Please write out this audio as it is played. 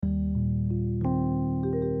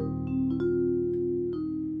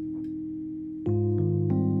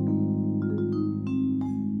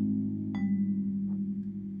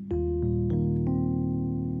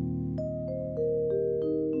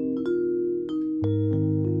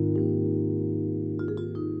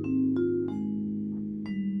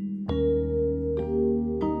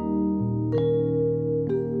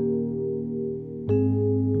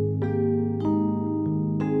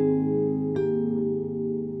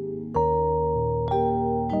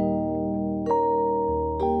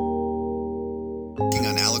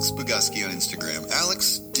Alex Bugusky on Instagram.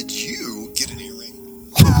 Alex, did you get an earring?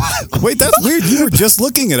 Wait, that's weird. You were just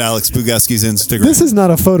looking at Alex Bugusky's Instagram. This is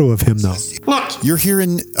not a photo of him, though. Look. You're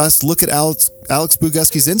hearing us look at Alex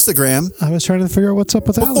Bugusky's Instagram. I was trying to figure out what's up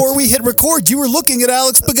with Alex. Before we hit record, you were looking at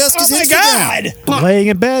Alex Bugusky's Instagram. God! Laying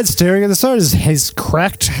in bed, staring at the stars. His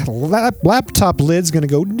cracked laptop lid's going to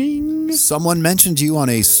go ding. Someone mentioned you on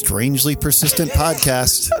a strangely persistent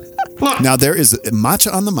podcast. Now there is much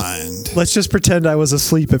on the mind. Let's just pretend I was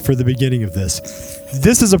asleep for the beginning of this.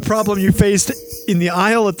 This is a problem you faced in the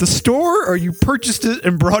aisle at the store, or you purchased it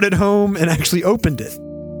and brought it home and actually opened it?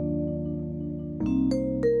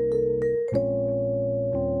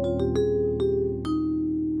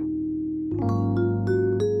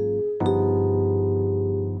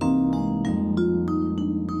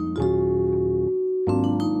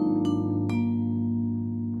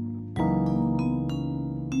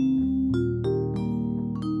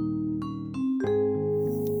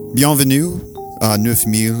 Bienvenue à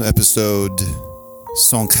 9000, épisode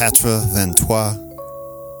 183.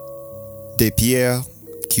 Des pierres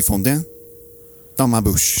qui fondent dans ma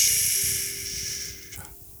bouche.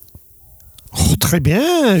 Oh, très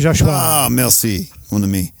bien, Joshua. Ah, merci, mon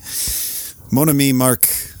ami. Mon ami Marc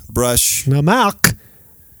Brush Now, Marc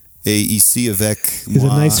est ici avec is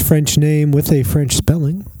moi. a nice French name with a French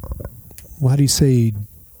spelling. How do you say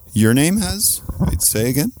Your name has? Wait, say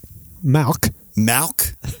again. Marc?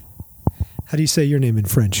 Malc? How do you say your name in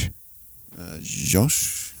French?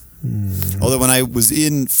 Josh? Although when I was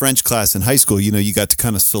in French class in high school, you got to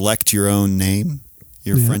kind of select your own name,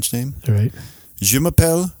 your French name. All right. Je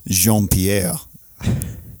m'appelle Jean-Pierre.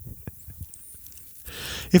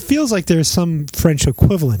 It feels like there's some French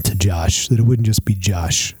equivalent to Josh, that it wouldn't just be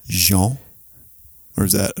Josh. Jean? Or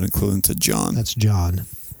is that an equivalent to John? That's John.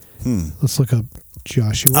 Let's look up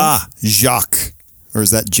Joshua. Ah, Jacques. Or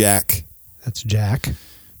is that Jack? That's Jack.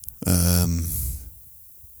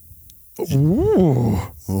 Ooh.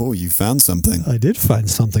 Oh, you found something. I did find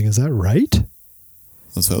something. Is that right?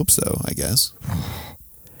 Let's hope so, I guess.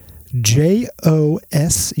 Josue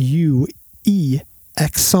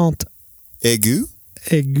accent Aigu?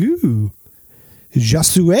 aigu.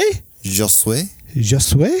 Josue? Josue?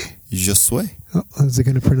 Josue? Josue? Oh, is it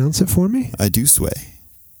going to pronounce it for me? I do sway.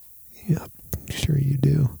 Yeah, sure you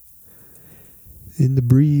do. In the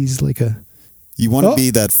breeze like a... You want to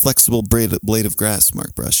be that flexible blade of grass,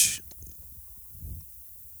 Mark Brush.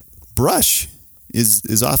 Brush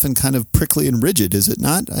is often kind of prickly and rigid, is it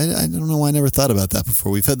not? I don't know why I never thought about that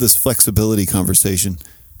before. We've had this flexibility conversation.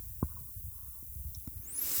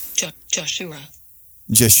 Joshua.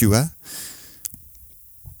 Joshua?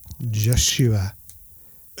 Joshua.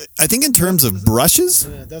 I think in terms of brushes,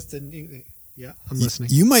 That's the... Yeah, I'm listening.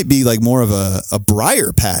 you might be like more of a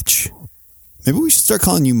briar patch. Maybe we should start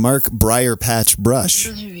calling you Mark Briar Patch Brush.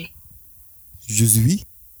 Josué.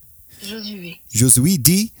 Josué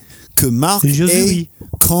dit que Marc Josué. est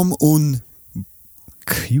comme un...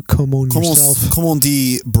 You come on yourself. Comme on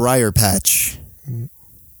dit Briar Patch.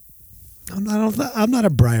 I'm not a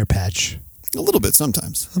briar patch. A little bit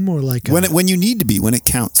sometimes. I'm more like When you need to be, when it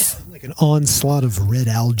counts. like an onslaught of red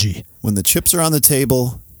algae. When the chips are on the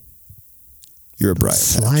table, you're a briar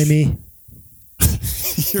Slimy.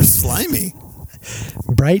 patch. You're slimy.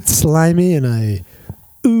 Bright, slimy, and I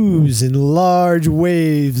ooze in large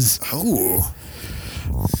waves. Oh.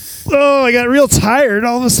 Oh, I got real tired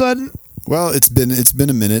all of a sudden. Well, it's been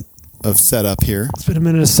a minute of setup here. It's been a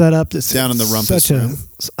minute to set up. It's Down in the rumpus room.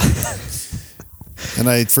 And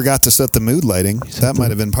I forgot to set the mood lighting. That might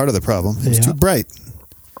have been part of the problem. It was too bright.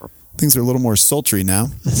 Things are a little more sultry now.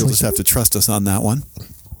 You'll just have to trust us on that one.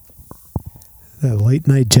 That late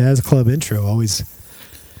night jazz club intro always...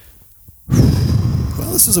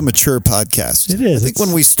 Well, this is a mature podcast. It is. I think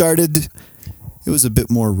when we started, it was a bit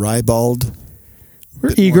more ribald.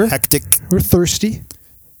 We're eager. More hectic. We're thirsty.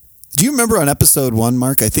 Do you remember on episode 1,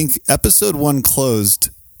 Mark? I think episode 1 closed.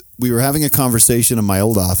 We were having a conversation in my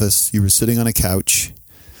old office. You were sitting on a couch,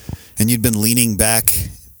 and you'd been leaning back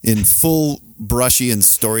in full brushy and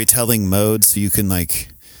storytelling mode, so you can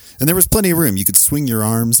and there was plenty of room. You could swing your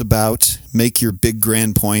arms about, make your big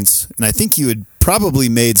grand points, and I think you had probably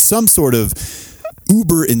made some sort of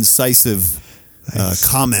uber incisive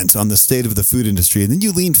comment on the state of the food industry, and then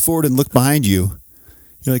you leaned forward and looked behind you.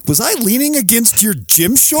 You're like, was I leaning against your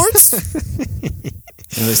gym shorts?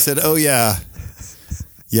 And I said, oh, yeah.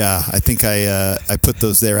 Yeah, I think I put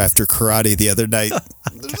those there after karate the other night.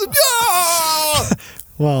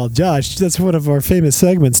 Well, Josh, that's one of our famous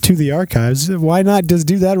segments, To the Archives. Why not just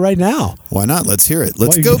do that right now? Why not? Let's hear it.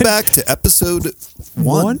 Let's go back to episode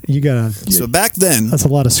 1. You gotta... So back then... That's a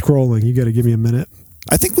lot of scrolling. You got to give me a minute.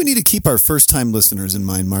 I think we need to keep our first-time listeners in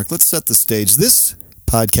mind, Mark. Let's set the stage. This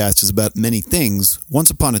podcast is about many things. Once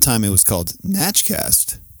upon a time, it was called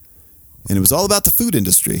Natchcast, and it was all about the food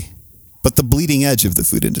industry, but the bleeding edge of the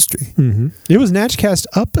food industry. Mm-hmm. It was Natchcast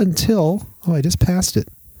up until... Oh, I just passed it.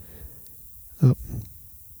 Oh.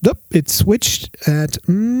 Nope, it switched at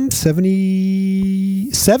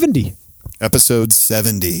 70. Episode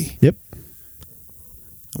 70. Yep.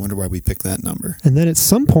 I wonder why we picked that number. And then at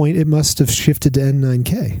some point, it must have shifted to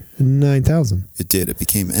N9K, 9,000. It did. It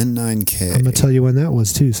became N9K. I'm going to tell you when that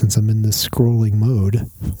was, too, since I'm in this scrolling mode.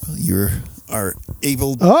 Well, you're our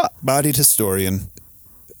able-bodied historian.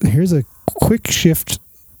 Here's a quick shift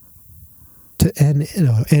to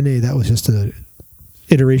NA. That was just an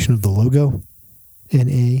iteration of the logo.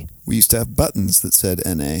 NA. We used to have buttons that said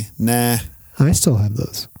NA. Nah. I still have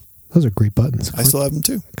those. Those are great buttons. I still have them,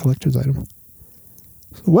 too. Collector's item.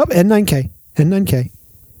 Well, N9K.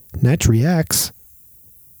 Natch reacts.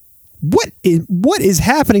 What is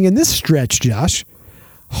happening in this stretch, Josh?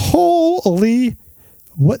 Holy!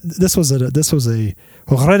 This was a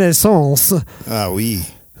renaissance. Ah, oui.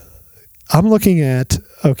 I'm looking at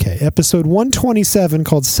episode 127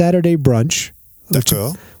 called Saturday Brunch,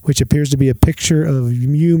 which appears to be a picture of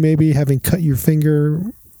you maybe having cut your finger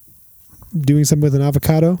doing something with an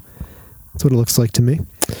avocado. That's what it looks like to me.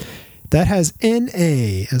 That has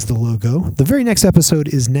NA as the logo. The very next episode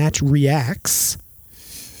is Natch Reacts.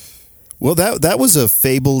 Well, that was a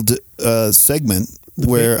fabled segment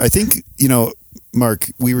where I think,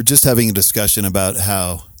 Mark, we were just having a discussion about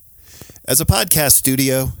how, as a podcast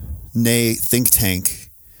studio, nay, think tank,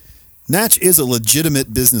 Natch is a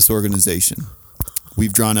legitimate business organization.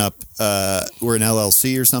 We've drawn up, we're an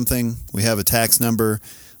LLC or something. We have a tax number.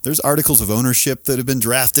 There's articles of ownership that have been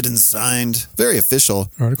drafted and signed. Very official.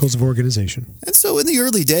 Articles of organization. And so in the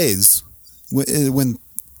early days, when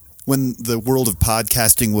the world of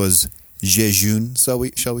podcasting was jejune, shall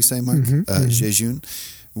we say, Mark? Jejune.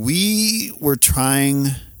 We were trying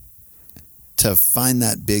to find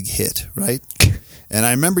that big hit, right? And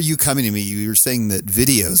I remember you coming to me, you were saying that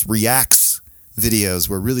Reacts videos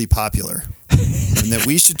were really popular. And that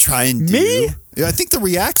we should try and do... Me? Yeah, I think the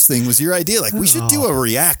Reacts thing was your idea. Like, we should do a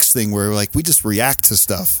Reacts thing where, like, we just react to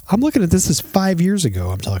stuff. I'm looking at this as 5 years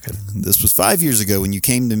ago, I'm talking. This was 5 years ago when you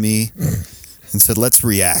came to me and said, let's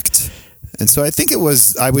react. And so I think it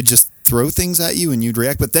was, I would just throw things at you and you'd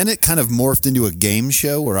react. But then it kind of morphed into a game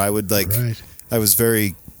show where I would, like, I was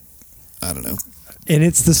very, I don't know. And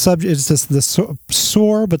it's the subject, it's just the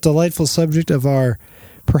sore but delightful subject of our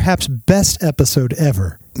perhaps best episode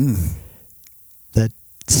ever. That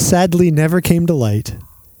sadly never came to light.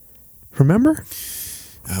 Remember?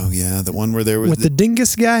 Oh, yeah. The one where there was... With the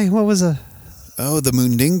dingus guy? What was a... Oh, the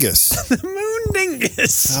Moondingus. The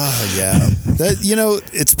Moondingus. Oh, yeah. That,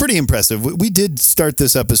 it's pretty impressive. We did start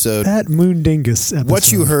this episode. That Moondingus episode.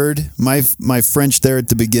 What you heard, my French there at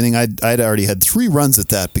the beginning, I'd already had 3 runs at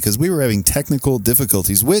that because we were having technical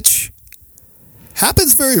difficulties, which...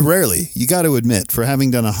 happens very rarely, you got to admit, for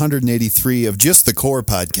having done 183 of just the core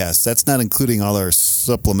podcasts. That's not including all our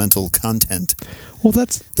supplemental content. Well,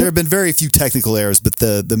 there have been very few technical errors, but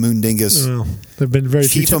the Moondingus, there have been very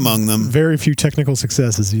chief few among them. Very few technical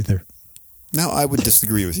successes either. No, I would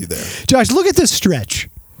disagree with you there. Josh, look at this stretch.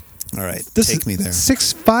 All right, take me there.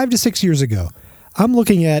 5 to 6 years ago. I'm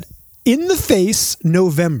looking at In the Face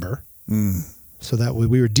November. So that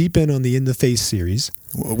we were deep on the In the Face series.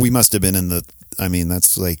 Well, we must have been in the... I mean,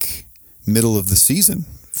 that's like middle of the season,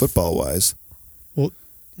 football-wise. Well,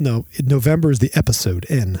 no, November is the episode,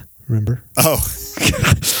 N, remember? Oh,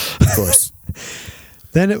 of course.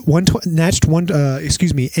 Then it Natched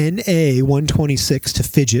NA 126 to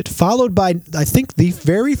Fidget, followed by, I think, the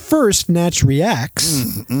very first Natch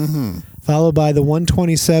Reacts, followed by the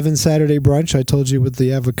 127 Saturday Brunch, I told you, with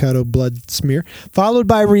the avocado blood smear, followed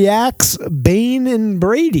by Reacts Bain and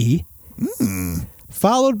Brady,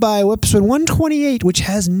 followed by episode 128, which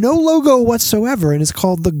has no logo whatsoever and is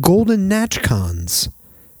called the Golden NatchCons.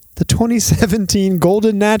 The 2017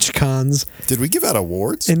 Golden NatchCons. Did we give out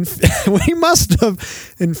awards? And we must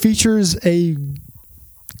have. And features a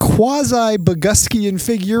quasi-Boguskian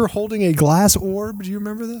figure holding a glass orb. Do you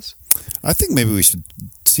remember this? I think maybe we should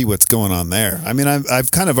see what's going on there. I mean,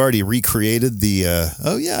 I've kind of already recreated the...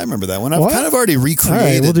 oh, yeah, I remember that one. I've kind of already recreated... All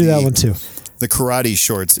right, we'll do that one too. The karate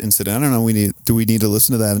shorts incident. I don't know. Do we need to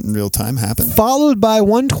listen to that in real time happen? Followed by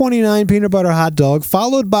 129 peanut butter hot dog.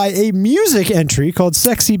 Followed by a music entry called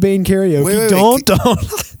Sexy Bane Karaoke. Wait.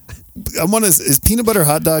 Don't. Is peanut butter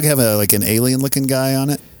hot dog have an alien looking guy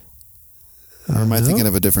on it? Or am I thinking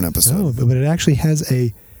of a different episode? No, but it actually has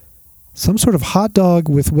some sort of hot dog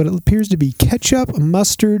with what appears to be ketchup,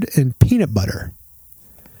 mustard, and peanut butter.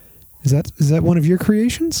 Is that one of your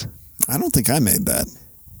creations? I don't think I made that.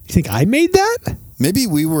 You think I made that? Maybe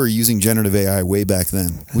we were using generative AI way back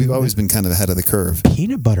then. We've always been kind of ahead of the curve.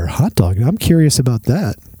 Peanut butter hot dog. I'm curious about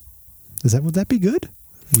that. Would that be good?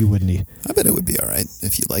 We wouldn't eat. I bet it would be all right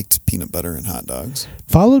if you liked peanut butter and hot dogs.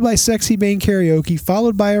 Followed by Sexy Bane Karaoke,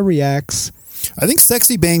 followed by a Reacts. I think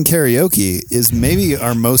Sexy Bane Karaoke is maybe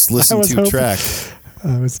our most listened to track.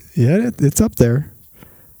 It's up there.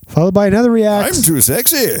 Followed by another Reacts. I'm too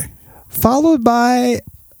sexy. Followed by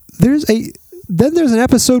there's an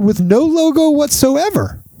episode with no logo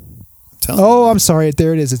whatsoever. I'm sorry.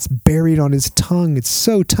 There it is. It's buried on his tongue. It's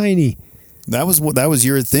so tiny. That was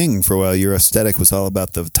your thing for a while. Your aesthetic was all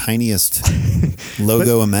about the tiniest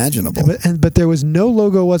logo imaginable. But there was no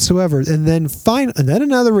logo whatsoever. And then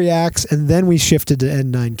another Reacts, and then we shifted to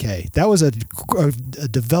N9K. That was a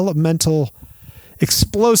developmental,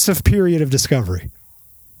 explosive period of discovery.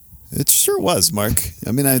 It sure was, Mark.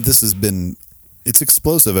 I mean, it's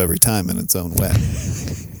explosive every time in its own way.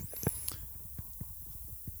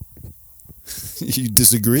 You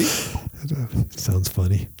disagree? Sounds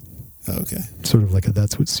funny. Okay. Sort of like a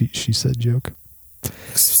 "that's what she said" joke.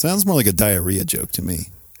 Sounds more like a diarrhea joke to me.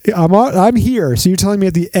 I'm here. So you're telling me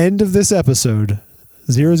at the end of this episode,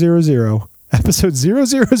 000, episode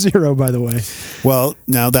 000, by the way. Well,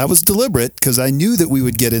 now that was deliberate because I knew that we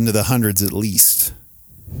would get into the hundreds at least.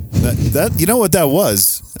 That you know what that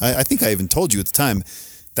was? I think I even told you at the time.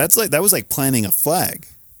 That was like planting a flag.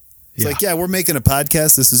 It's like, we're making a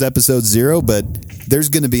podcast. This is episode 0, but there's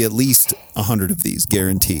going to be at least 100 of these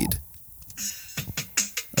guaranteed.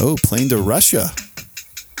 Oh, plane to Russia.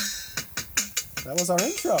 That was our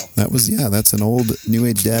intro. That's an old New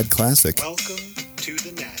Age Dad classic. Welcome to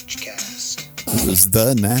the Natchcast. It was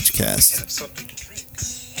the We Natchcast. have something to drink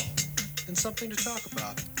and something to talk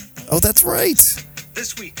about. Oh, that's right.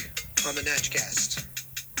 This week on the Natchcast,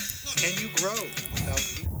 can you grow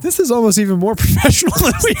without... This is almost even more professional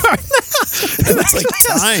than we are now. It's like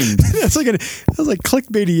timed. That's like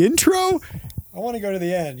clickbaity intro. I want to go to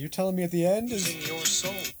the end. You're telling me at the end is in your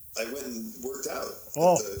soul? I went and worked out at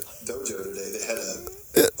Oh. the dojo today. They had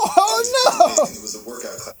a... Oh no! It was a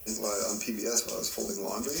workout class on PBS while I was folding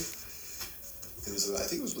laundry. It was, I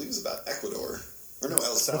believe it was about Ecuador. Or no,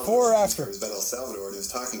 El Salvador. Before or after? It was about El Salvador, and it was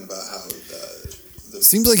talking about how...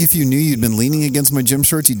 Seems like if you knew you'd been leaning against my gym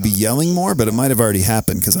shorts, you'd be yelling more, but it might have already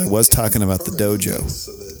happened because I was talking about the dojo.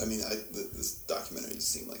 So that, I mean, this documentary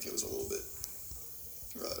seemed like it was a little bit...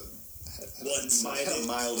 had a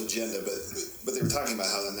mild agenda, but they were talking about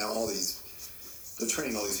how now they're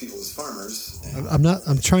training all these people as farmers.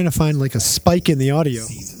 I'm trying to find like a spike in the audio.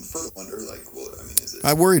 Seeds and fertile wonder, like, well, I mean, is it...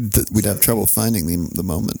 I worried that we'd have trouble finding the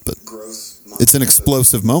moment, but gross... it's an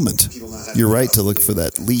explosive moment. You're right to look for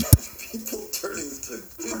that leap. People turning to...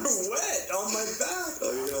 You're wet on my back.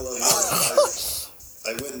 Oh, you're going to love that.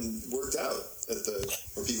 I went and worked out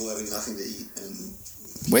where people having nothing to eat and...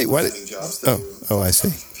 Wait, what? finding jobs to do. Oh, I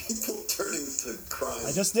see. People turning to crime.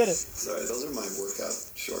 I just did it. Sorry, those are my workout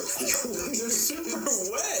shorts. They're super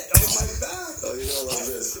wet on my back. Oh, you're going to love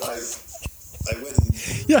this. I went and...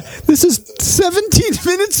 Yeah, this is 17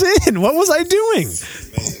 minutes in. What was I doing?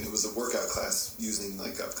 Amazing. It was a workout class using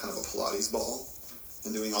like a kind of a Pilates ball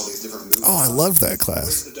and doing all these different moves. Oh, I love that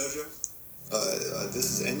Where's class. the dojo?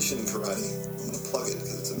 This is Enshin Karate. I'm going to plug it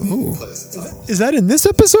because it's a amazing place. It's on Is that in this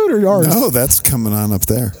episode or ours? No, that's coming on up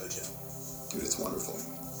there. dojo. Dude, it's wonderful.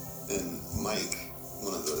 And Mike,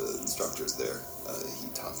 one of the instructors there, he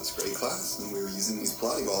taught this great class, and we were using these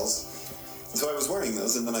Pilates balls. And so I was wearing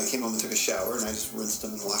those, and then I came home and took a shower, and I just rinsed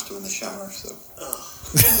them and washed them in the shower. So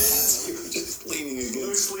you were just leaning against.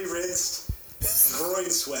 Loosely rinsed, groin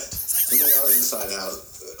sweat. And they are inside out.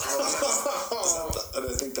 And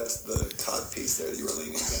I think that's the cod piece there you were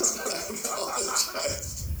leaning against. I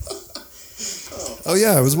apologize. Oh,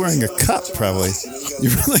 yeah, I was wearing a cup, probably.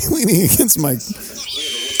 You're really leaning against my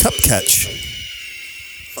cup catch.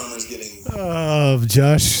 Farmers getting... Oh,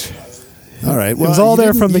 Josh. All right. Well, was all you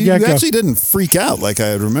there didn't- from the get-go. You actually didn't freak out like I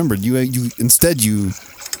had remembered. You instead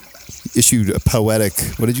issued a poetic,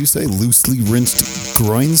 what did you say? Loosely rinsed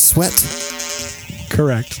groin sweat?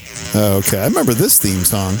 Correct. Oh, okay. I remember this theme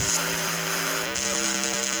song.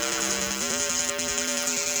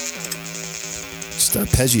 Just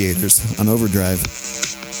arpeggiators on overdrive.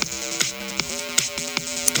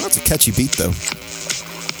 Oh, it's a catchy beat, though.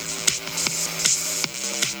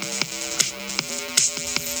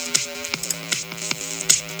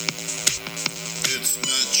 It's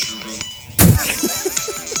natural.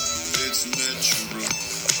 It's natural.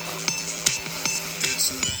 It's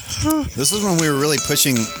natural. This is when we were really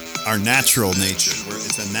pushing our natural nature, where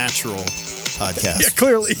it's a natural podcast. Yeah,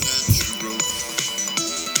 clearly. Natural.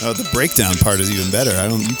 Oh, the breakdown part is even better.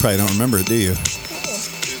 You probably don't remember it, do you?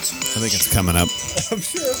 I think it's coming up. I'm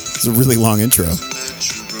sure. It's a really long intro.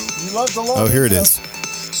 You love the long Oh, here it is.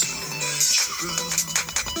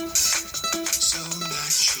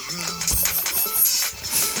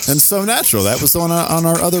 And So Natural. That was on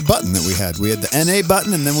our other button that we had. We had the NA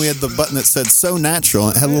button, and then we had the button that said So Natural,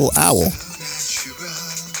 and it had a little owl.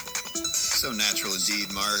 So natural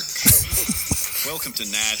indeed, Mark. Welcome to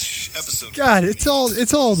Natch, episode... God, it's all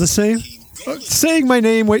the same. Saying my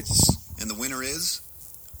name, wait. And the winner is...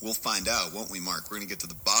 We'll find out, won't we, Mark? We're going to get to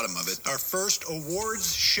the bottom of it. Our first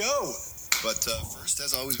awards show. But first,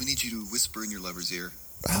 as always, we need you to whisper in your lover's ear.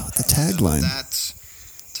 Wow, the tagline.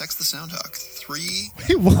 Text the Soundhawk. 3...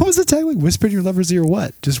 Wait, what was the tagline? Whisper in your lover's ear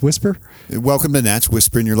what? Just whisper? Welcome to Natch,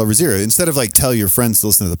 whisper in your lover's ear. Instead of tell your friends to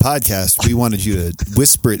listen to the podcast, we wanted you to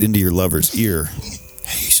whisper it into your lover's ear.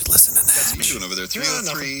 Hey, you should listen to What are you Natch. doing over there?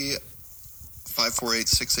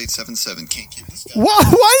 303-548-6877. Can't get this guy. What?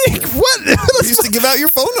 What? We used to give out your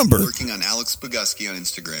phone number. Working on Alex Boguski on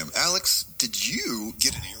Instagram. Alex, did you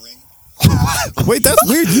get an earring? Wait, that's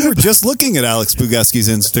weird. You were just looking at Alex Boguski's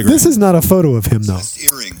Instagram. This is not a photo of him, though. Best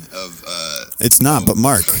earring of... It's not, but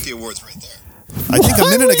Mark. Start the awards right there. I think a Why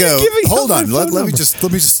minute were you ago. giving Hold out on. my Let phone me number? just.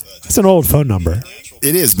 It's an old phone number.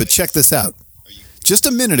 It is, but check this out. Just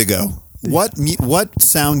a minute ago, what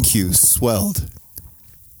sound cue swelled?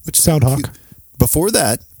 Which Soundhawk. cue? Before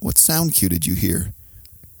that, what sound cue did you hear?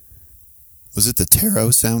 Was it the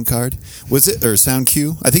tarot sound card? Was it or sound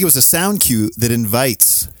cue? I think it was a sound cue that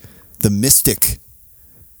invites the mystic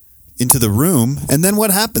into the room, and then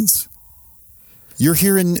what happens? You're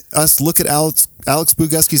hearing us look at Alex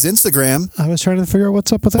Boguski's Instagram. I was trying to figure out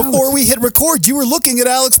what's up with Alex. Before we hit record, you were looking at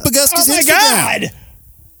Alex Boguski's Instagram. God!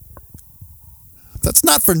 That's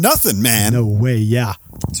not for nothing, man. No way, yeah.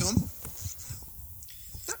 Tom,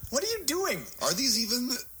 What are you doing? are these even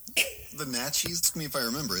the Natchies? Ask me if I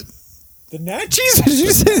remember it. The Natchies? Did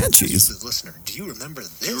you say that? Jeez. Listener, do you remember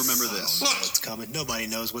this? Do you remember this? I don't know what's coming. Nobody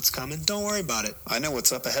knows what's coming. Don't worry about it. I know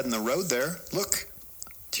what's up ahead in the road there. Look.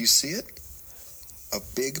 Do you see it? A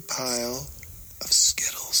big pile of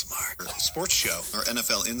Skittles, Mark. Sports show. Our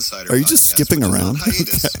NFL Insider Are you just podcast, skipping which is on around?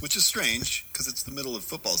 hiatus, Okay. which is strange because it's the middle of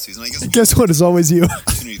football season. I guess Guess what? It's always you.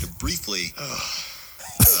 opportunity to briefly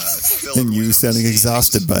fill And you everyone sounding in.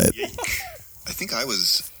 exhausted by it. I think I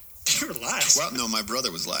was... You were last. Well, no, my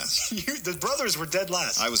brother was last. The brothers were dead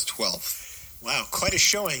last. I was 12. Wow, quite a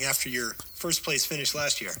showing after your first place finish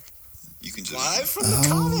last year. You can just... Live from the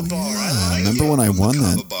Kava Bar. yeah. I like Remember it. when I won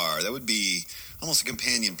Kava that? Bar. That would be almost a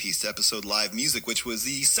companion piece to episode Live Music, which was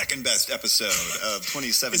the second best episode of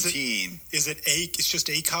 2017. Is it it's just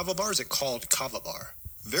a Kava Bar? Or is it called Kava Bar?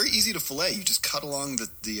 Very easy to fillet. You just cut along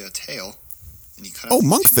the tail, and you cut out Oh,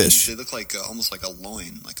 these monkfish. They look like almost like a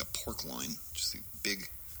loin, like a pork loin. Just big,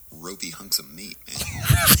 ropey hunks of meat, man.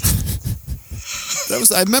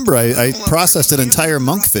 I remember I processed an entire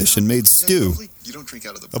monkfish and made stew. You don't drink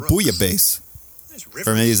out of the A brooks. bouillabaisse. There's Or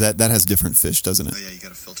rivers. maybe that has different fish, doesn't it? Oh yeah, you got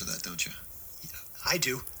to filter that, don't you? I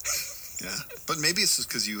do. Yeah, but maybe it's just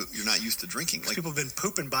because you're not used to drinking. Like, People have been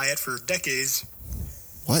pooping by it for decades.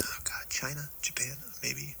 What? Oh, God, China, Japan,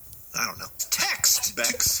 maybe. I don't know. Text!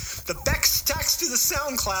 Bex. The Bex text to the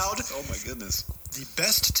SoundCloud. Oh my goodness. The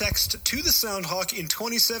best text to the Soundhawk in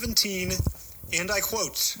 2017. And I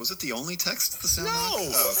quote, Was it the only text to the sound? No!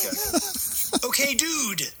 Oh, okay. okay,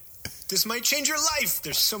 dude, this might change your life.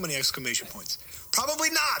 There's so many exclamation points. Probably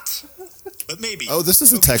not, but maybe. Oh, this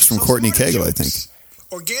is a Okay, text from so Courtney smarter Cagle, I jokes. think.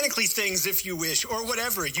 Organically things if you wish, or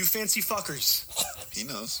whatever, you fancy fuckers. He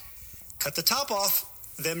knows. Cut the top off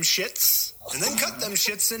them shits, and then cut them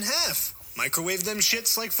shits in half. Microwave them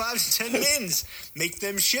shits like 5 to 10 mins. Make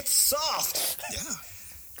them shits soft. Yeah.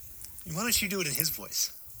 Why don't you do it in his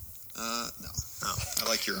voice? No. Oh. I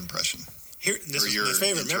like your impression. Here, this Or is your my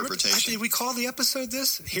favorite. Remember, interpretation. did we call the episode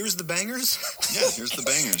this? Here's the bangers. Yeah, here's the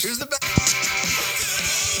bangers. Here's the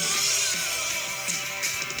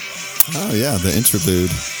Oh, yeah, the interlude.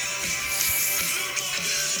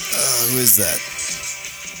 Who is that?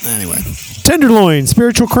 Anyway. Tenderloin,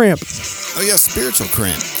 spiritual cramp. Oh, yeah, spiritual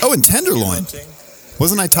cramp. Oh, and tenderloin.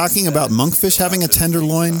 Wasn't I talking about monkfish having a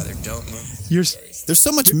tenderloin? You're There's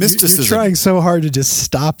so much mysticism. You're trying so hard to just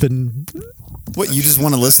stop and What, you just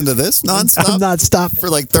want to listen to this nonstop? I'm not stopping. For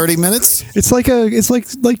like 30 minutes? It's like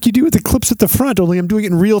you do with the clips at the front, only I'm doing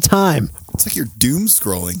it in real time. It's like you're doom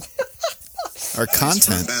scrolling our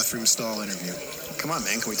content. Bathroom stall interview. Come on,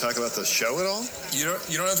 man. Can we talk about the show at all? You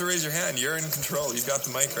don't have to raise your hand. You're in control. You've got the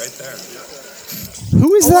mic right there.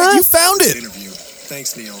 Who is Oh, wait, that? you found it. Interview.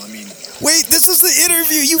 Thanks, Neil. I mean, Wait, this is the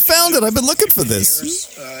interview. You found it. I've been looking for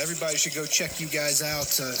this. everybody should go check you guys out.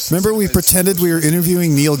 Remember we pretended we were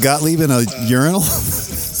interviewing Neil Gottlieb in a urinal?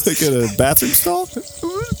 Like at a bathroom stall?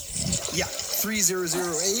 Yeah,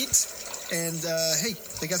 3008. And hey,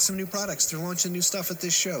 they got some new products. They're launching new stuff at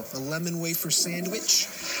this show. A lemon wafer sandwich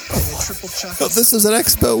and a triple chocolate. Oh, this is at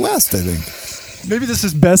Expo West, I think. Maybe this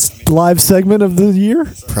is best live segment of the year.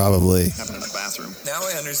 Probably. Happened in the bathroom. Now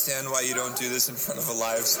I understand why you don't do this in front of a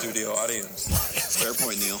live studio audience. Fair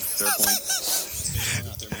point, Neil. Fair point.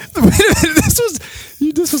 Wait a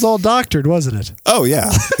minute, this was all doctored, wasn't it? Oh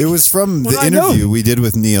yeah, it was from the I know. interview we did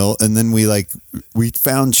with Neil, and then we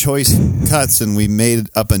found choice cuts and we made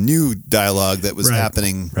up a new dialogue that was Right.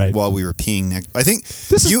 happening Right. while we were peeing next. I think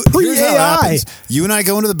This is here's how it pre-AI. happens. You and I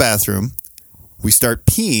go into the bathroom, we start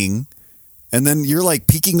peeing, and then you're like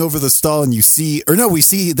peeking over the stall, and we see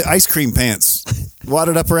the ice cream pants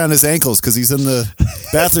wadded up around his ankles because he's in the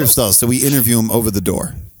bathroom stall. So we interview him over the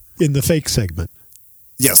door. In the fake segment.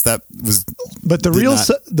 Yes, that was. But the did real not-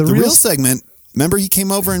 se- the real real segment. Remember, he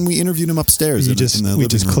came over and we interviewed him upstairs. we in just the we living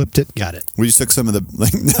just room. clipped it. Got it. We just took some of the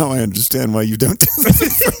now I understand why you don't do this in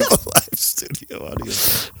front of a live studio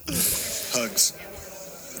audience. Hugs.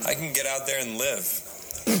 I can get out there and live.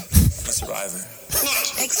 I'm a survivor.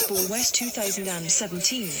 Expo West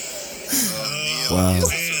 2017. Wow. He is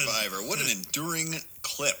a survivor. What an enduring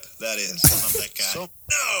clip that is. I love that guy.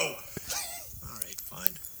 No! All right,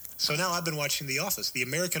 fine. So now I've been watching The Office, The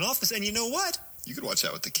American Office, and you know what? You could watch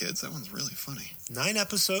that with the kids. That one's really funny.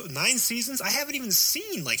 9 seasons. I haven't even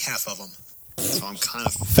seen like half of them. So I'm kind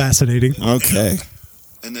of. Fascinating. Okay.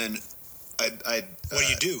 And then I What do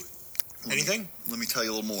you do? Anything? Let me tell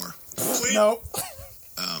you a little more. No.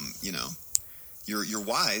 You know, you're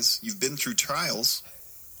wise. You've been through trials.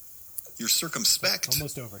 You're circumspect.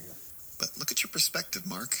 Almost over here. But look at your perspective,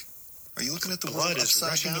 Mark. Are you looking at the Blood world is upside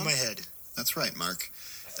rushing to down? my head. That's right, Mark.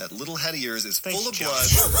 That little head of yours is Thanks, full of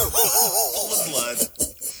Josh. blood, full of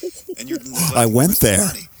blood, and you're. I went there.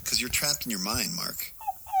 Because you're trapped in your mind, Mark.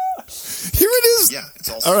 Here it is. Yeah, it's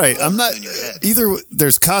all. All right, I'm not. in your head. Either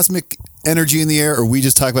there's cosmic energy in the air, or we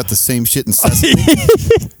just talk about the same shit incessantly.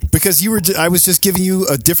 Because I was just giving you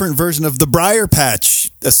a different version of the Briar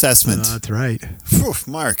Patch assessment. That's right. Phew,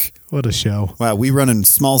 Mark. What a show. Wow, we run in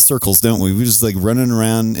small circles, don't we? We just like running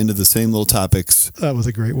around into the same little topics. That was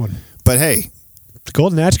a great one. But hey, The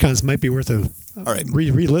Golden Atchcons might be worth a all right,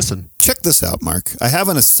 re-listen. check this out, Mark. I have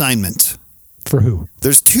an assignment. For who?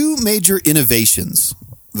 There's two major innovations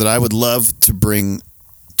that I would love to bring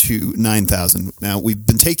to 9,000. Now, we've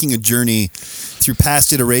been taking a journey through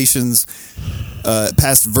past iterations,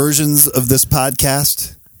 past versions of this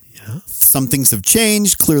podcast. Yeah. Some things have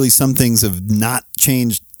changed. Clearly, some things have not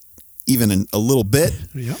changed even a little bit.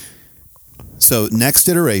 Yeah. So, next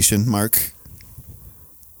iteration, Mark,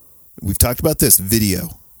 we've talked about this video.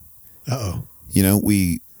 Uh-oh. You know,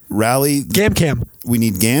 we rally. Gamcam. We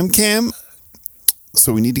need GamCam.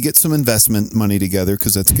 So we need to get some investment money together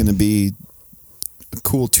because that's going to be a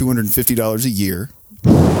cool $250 a year.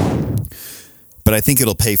 But I think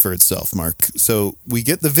it'll pay for itself, Mark. So we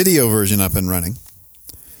get the video version up and running.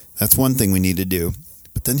 That's one thing we need to do.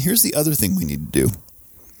 But then here's the other thing we need to do.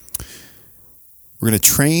 We're going to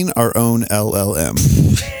train our own LLM.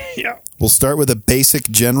 Yeah. We'll start with a basic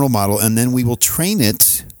general model, and then we will train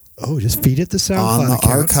it Oh, just feed it the SoundCloud on the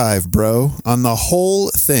account. archive, bro. On the whole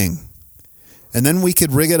thing. And then we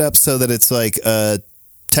could rig it up so that it's like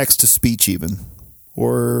text to speech even.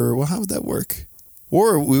 Or, well, how would that work?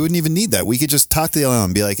 Or we wouldn't even need that. We could just talk to the LLM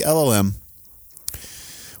and be like, LLM,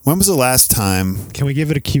 when was the last time? Can we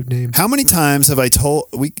give it a cute name? How many times have I told?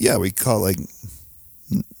 We call it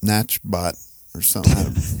like Natchbot or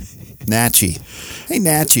something. Natchy. Hey,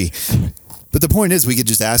 Natchy. But the point is, we could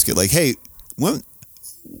just ask it like, hey,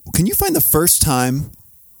 can you find the first time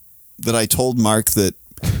that I told Mark that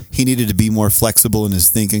he needed to be more flexible in his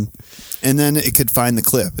thinking? And then it could find the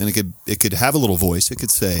clip, and it could have a little voice. It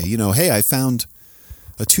could say, you know, hey, I found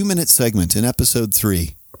a 2-minute segment in episode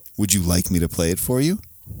 3. Would you like me to play it for you?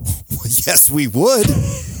 Well, yes, we would.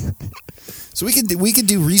 So we could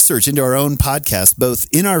do research into our own podcast, both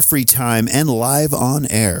in our free time and live on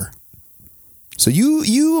air. So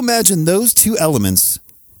you imagine those two elements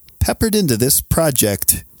peppered into this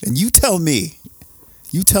project, and you tell me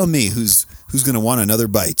who's going to want another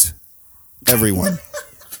bite. Everyone.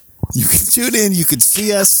 You can tune in. You can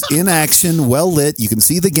see us in action, well lit. You can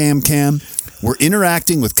see the GamCam. We're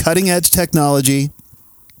interacting with cutting edge technology.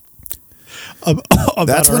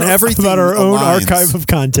 That's when everything about our own aligns. archive of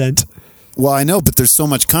content. Well, I know, but there's so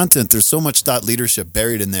much content. There's so much thought leadership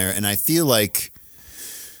buried in there. And I feel like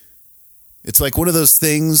It's like one of those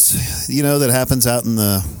things, that happens out in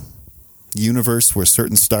the universe where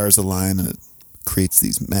certain stars align and it creates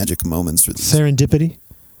these magic moments. Or these, Serendipity?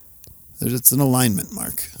 it's an alignment,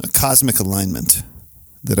 Mark, a cosmic alignment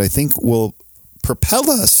that I think will propel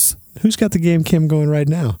us. Who's got the game cam going right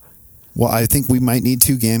now? Well, I think we might need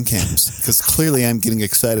 2 game cams because clearly I'm getting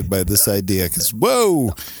excited by this idea because,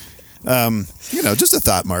 whoa, just a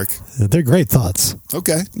thought, Mark. They're great thoughts.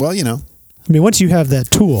 Okay. Well, I mean, once you have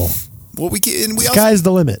that tool, sky's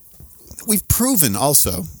the limit. We've proven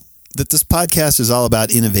also that this podcast is all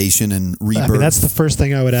about innovation and rebirth. I mean, that's the first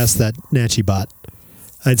thing I would ask that Natchy bot.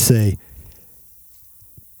 I'd say,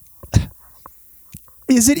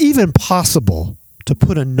 is it even possible to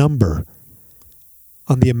put a number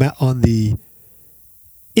on the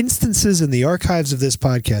instances in the archives of this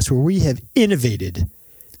podcast where we have innovated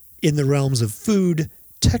in the realms of food,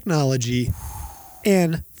 technology,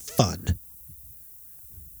 and fun?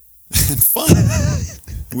 And fun.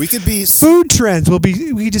 We could be food trends. We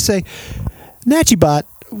could just say, Natchy bot,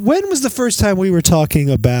 when was the first time we were talking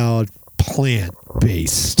about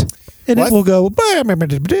plant-based? And it will go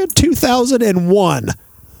 2001.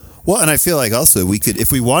 Well, and I feel like also we could,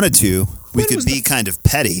 if we wanted to, we could be kind of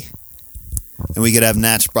petty, and we could have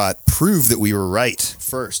Natchbot prove that we were right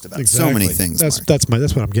first about so many things. That's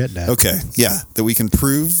what I'm getting at. Okay, yeah, that we can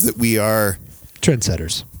prove that we are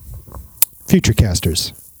trendsetters, future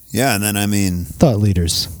casters. Yeah, and then thought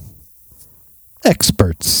leaders,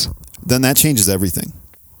 experts. Then that changes everything.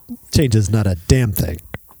 Changes not a damn thing.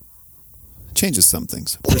 Changes some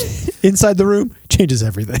things. Inside the room, changes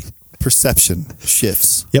everything. Perception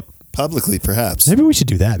shifts. Yep. Publicly, perhaps. Maybe we should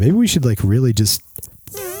do that. Maybe we should really just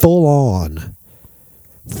full on,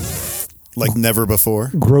 like never before,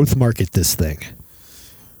 growth market this thing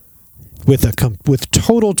with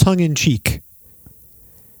total tongue in cheek.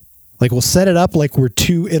 Like we'll set it up like we're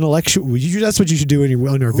too intellectual. That's what you should do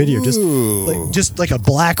on our video. Just like a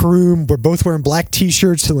black room. We're both wearing black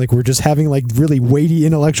T-shirts and we're just having really weighty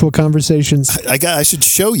intellectual conversations. I should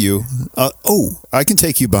show you. I can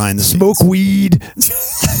take you behind the smoke scenes. Weed.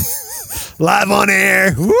 Live on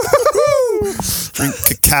air. Drink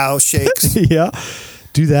cacao shakes. Yeah.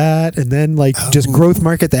 Do that and then just growth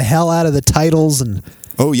market the hell out of the titles and.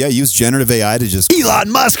 Oh yeah, use generative AI to just. Elon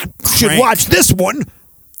Musk should watch this one.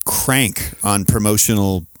 Crank on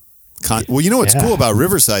promotional well, what's cool about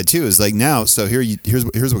Riverside too is now, so here's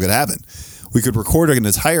what could happen. We could record an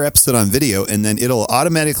entire episode on video and then it'll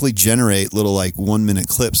automatically generate little 1-minute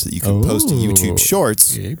clips that you can post to YouTube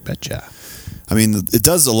Shorts. You betcha. I mean, it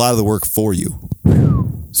does a lot of the work for you.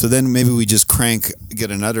 So then maybe we just get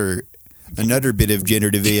another bit of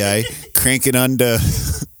generative AI, crank it onto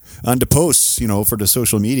posts, for the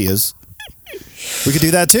social medias. We could do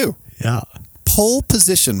that too. Yeah. Pole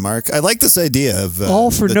position, Mark. I like this idea of all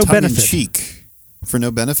for no benefit. Cheek. For no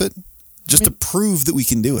benefit? Just to prove that we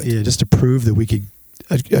can do it. Yeah, just to prove that we could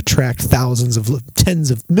attract tens of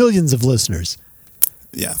millions of listeners.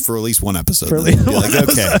 Yeah, for at least one episode. For at least one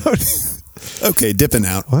episode. Okay, dipping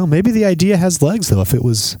out. Well, maybe the idea has legs, though, if it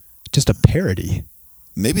was just a parody.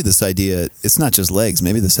 Maybe this idea, it's not just legs.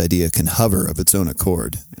 Maybe this idea can hover of its own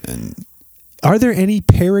accord. And are there any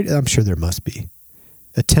parody? I'm sure there must be.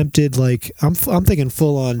 Attempted, I'm thinking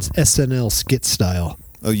full on SNL skit style.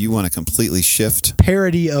 Oh, you want to completely shift?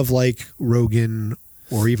 Parody of Rogan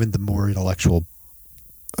or even the more intellectual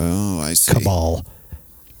I see. cabal.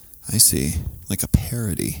 I see. Like a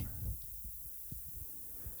parody.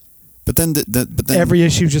 But then every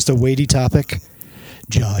issue is just a weighty topic.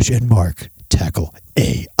 Josh and Mark tackle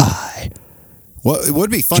AI. Well, it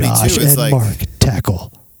would be funny Josh too. It's and Mark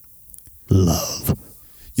tackle love.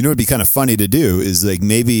 You know what would be kind of funny to do is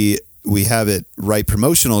maybe we have it write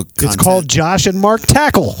promotional content. It's called Josh and Mark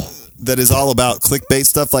Tackle. That is all about clickbait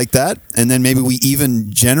stuff like that. And then maybe we even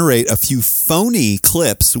generate a few phony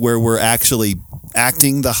clips where we're actually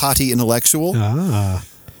acting the haughty intellectual that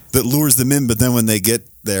lures them in. But then when they get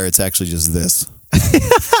there, it's actually just this.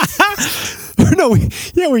 No,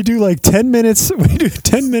 we do 10 minutes. We do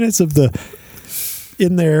 10 minutes of the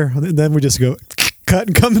in there. And then we just go cut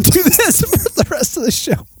and come and do this for the rest of the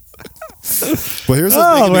show. Well, here's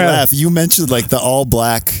what's making me laugh. You mentioned the all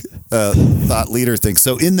black thought leader thing.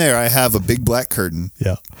 So in there, I have a big black curtain.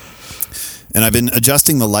 Yeah. And I've been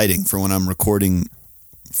adjusting the lighting for when I'm recording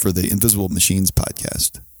for the Invisible Machines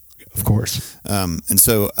podcast. Of course. And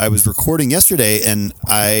so I was recording yesterday and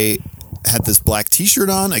I had this black t-shirt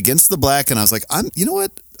on against the black. And I was like, you know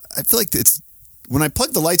what? I feel like when I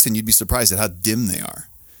plug the lights in, you'd be surprised at how dim they are.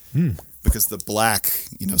 Because the black,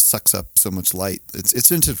 sucks up so much light.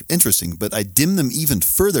 It's interesting, but I dimmed them even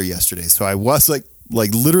further yesterday. So I was like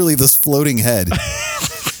literally this floating head.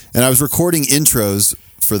 And I was recording intros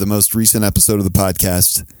for the most recent episode of the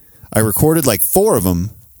podcast. I recorded like 4 of them.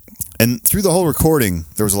 And through the whole recording,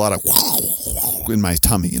 there was a lot of in my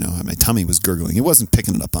tummy. You know, my tummy was gurgling. It wasn't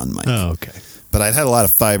picking it up on mic. Oh, okay. But I'd had a lot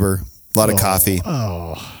of fiber, a lot of coffee.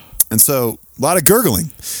 Oh. And so a lot of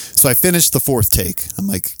gurgling. So I finished the 4th take. I'm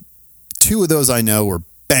like, 2 of those I know were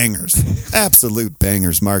bangers. Absolute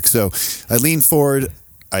bangers, Mark. So I lean forward.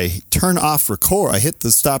 I turn off record. I hit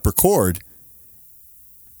the stop record.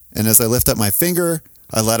 And as I lift up my finger,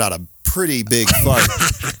 I let out a pretty big fart.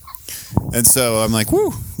 And so I'm like,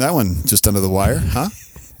 whoo, that one just under the wire, huh?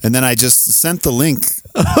 And then I just sent the link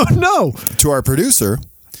to our producer.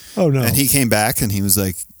 Oh, no. And he came back and he was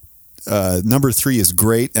like, number 3 is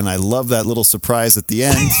great. And I love that little surprise at the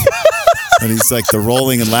end. And he's like the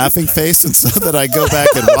rolling and laughing face. And so that I go back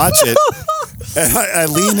and watch it. And I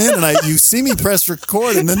lean in and you see me press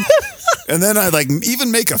record. And then I like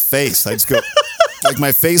even make a face. I just go, like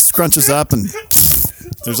my face scrunches up and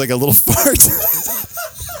there's like a little fart.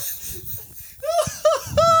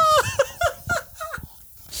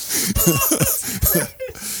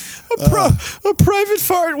 A private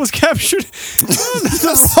fart was captured on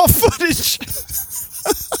the raw footage.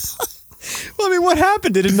 Well, I mean, what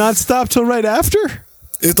happened? Did it not stop till right after?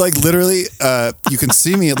 It's like literally, you can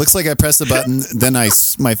see me. It looks like I press a button. Then my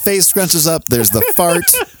face scrunches up. There's the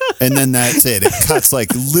fart, and then that's it. It cuts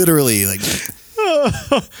like literally like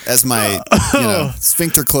as my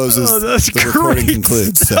sphincter closes. The recording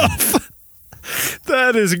concludes. So.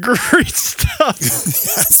 That is great stuff.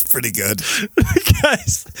 That's pretty good.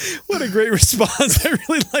 Guys, what a great response. I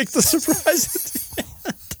really like the surprise at the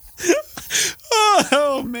end.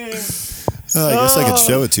 Oh, man. I guess I could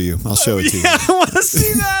show it to you. I'll show it to you. Yeah, I want to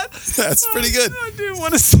see that. That's pretty good. I do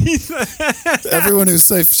want to see that. Everyone who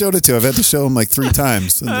I've showed it to, I've had to show them like 3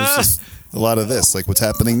 times. And there's just a lot of this, like what's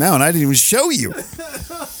happening now. And I didn't even show you.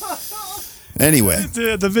 Anyway,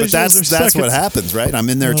 the but visuals that's what happens, right? I'm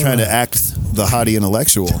in there trying to act the haughty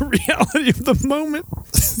intellectual. The reality of the moment.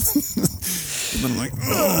 And I'm like,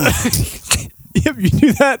 oh. Yep, you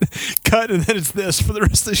do that, cut, and then it's this for the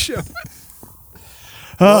rest of the show.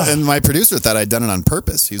 Well, and my producer thought I'd done it on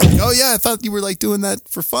purpose. He was like, oh, yeah, I thought you were like doing that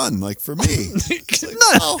for fun, like for me. Like,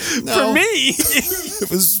 no. For me?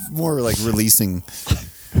 It was more like releasing.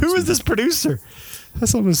 Who is this producer?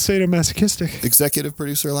 That's almost sadomasochistic. Executive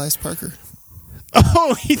producer Elias Parker.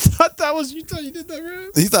 Oh, he thought that was, you thought you did that right?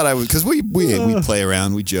 He thought I would, because we play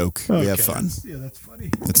around, we joke, we have fun. That's funny.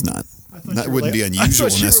 It's not. That you were wouldn't be like- unusual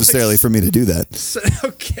necessarily for me to do that.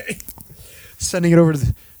 Okay. Sending it over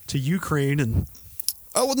to Ukraine and...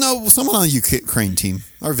 Oh, well, no, someone on the Ukraine team.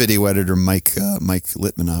 Our video editor, Mike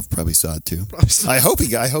Litmanov, probably saw it too. I hope he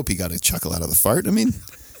got a chuckle out of the fart. I mean...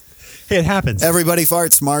 Hey, it happens. Everybody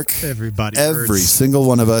farts, Mark. Everybody Every farts. single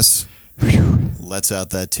one of us lets out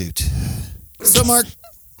that toot. So, Mark,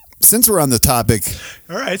 since we're on the topic...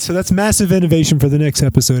 All right, so that's massive innovation for the next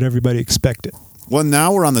episode. Everybody expect it. Well,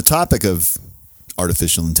 now we're on the topic of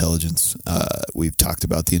artificial intelligence. We've talked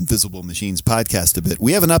about the Invisible Machines podcast a bit.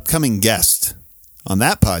 We have an upcoming guest on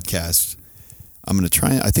that podcast. I'm going to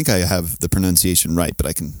try. I think I have the pronunciation right, but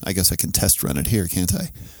I guess I can test run it here, can't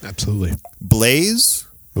I? Absolutely. Blaise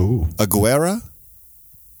Aguera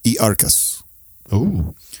y Arcas.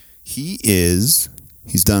 Oh. He's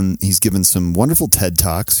given some wonderful TED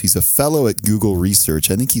Talks. He's a fellow at Google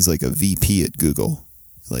Research. I think he's like a VP at Google,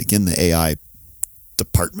 like in the AI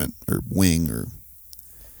department or wing or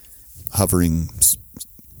hovering,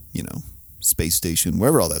 space station,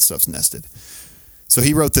 wherever all that stuff's nested. So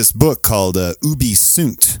he wrote this book called Ubi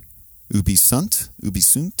Sunt. Ubi Sunt?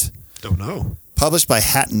 Don't know. Published by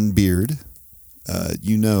Hatton Beard.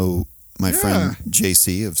 My friend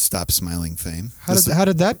JC of Stop Smiling fame. How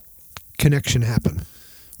did that connection happen?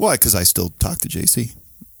 Why? Because I still talk to JC.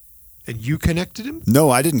 And you connected him? No,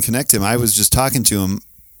 I didn't connect him. I was just talking to him,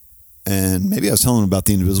 and maybe I was telling him about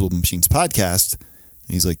the Invisible Machines podcast. And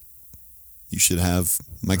he's like, you should have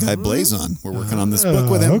my guy Blaise on. We're working on this book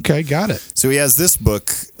with him. Okay, got it. So he has this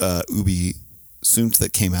book, Ubi Sunt,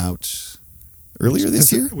 that came out earlier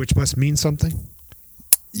this year. Which must mean something.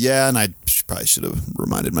 Yeah, and I probably should have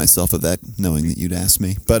reminded myself of that, knowing that you'd ask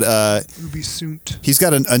me. But Ubi Sunt. He's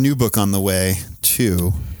got a new book on the way,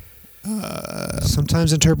 too.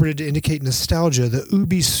 Sometimes interpreted to indicate nostalgia, the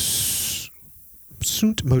Ubi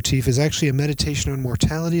Sunt motif is actually a meditation on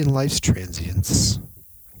mortality and life's transience.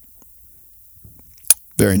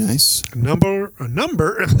 Very nice. A number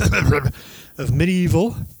of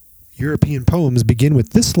medieval European poems begin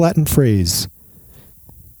with this Latin phrase,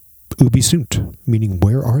 Ubi sunt, meaning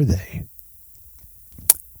where are they?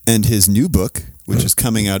 And his new book, which is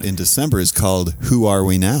coming out in December, is called Who Are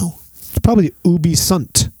We Now? It's probably Ubi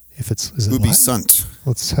sunt. If is it Ubi Latin? sunt.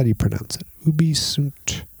 How do you pronounce it? Ubi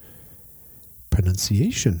sunt.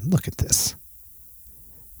 Pronunciation. Look at this.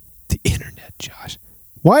 The internet, Josh.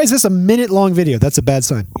 Why is this a minute-long video? That's a bad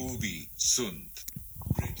sign. Ubi sunt.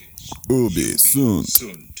 British. Ubi sunt.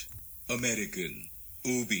 Sunt. American.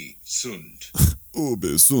 Ubi sunt.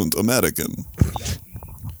 Ubi sunt American.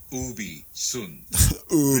 Ubi sunt.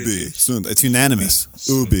 Ubi sunt. It's unanimous.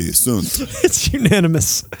 Ubi sunt. It's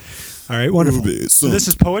unanimous. All right, wonderful. Ubi So sunt. this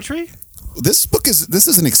is poetry? This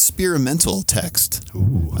is an experimental text.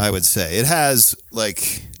 Ooh. I would say it has I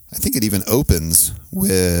think it even opens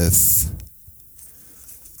with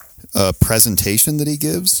a presentation that he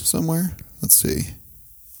gives somewhere. Let's see.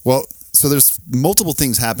 Well, so there's multiple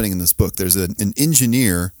things happening in this book. There's an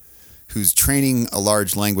engineer who's training a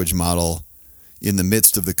large language model in the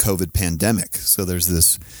midst of the COVID pandemic. So there's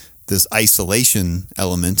this isolation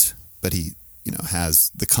element, but he,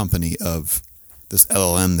 has the company of this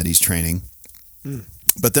LLM that he's training.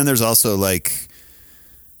 But then there's also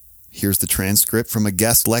here's the transcript from a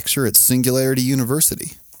guest lecture at Singularity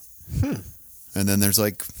University. And then there's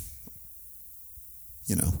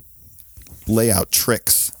layout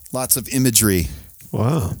tricks, lots of imagery.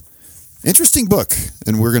 Wow. Interesting book.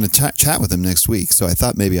 And we're going to chat with him next week. So I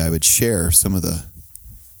thought maybe I would share some of the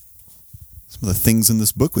things in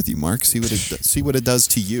this book with you, Mark. See what it does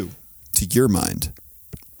to you, to your mind.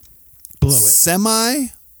 Blow it.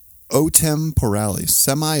 Semiotemporality.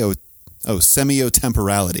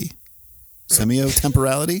 Semiotemporality.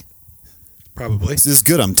 Semiotemporality? Probably. This is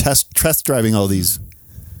good. I'm test driving all these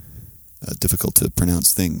difficult to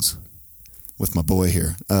pronounce things with my boy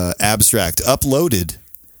here. Abstract. Uploaded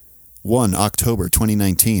 1 October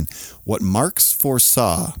 2019. What Marx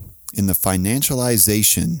foresaw in the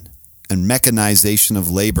financialization and mechanization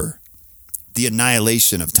of labor, the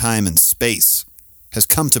annihilation of time and space, has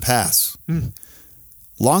come to pass.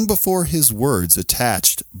 Long before his words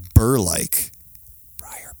attached burr-like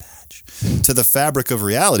briar patch to the fabric of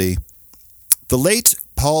reality, the late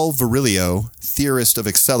Paul Virilio, theorist of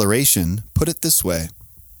acceleration, put it this way: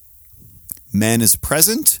 man is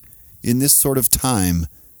present in this sort of time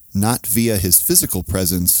not via his physical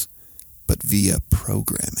presence, but via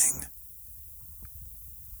programming.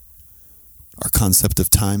 Our concept of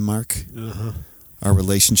time, Mark? Our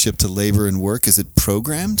relationship to labor and work, is it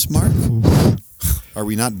programmed, Mark? Are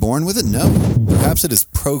we not born with it? No. Perhaps it is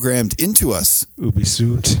programmed into us Ubi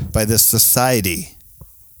sunt. by this society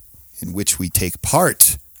in which we take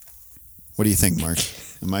part. What do you think, Mark?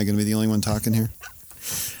 Am I going to be the only one talking here?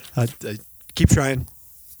 Keep trying.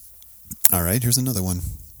 All right, here's another one.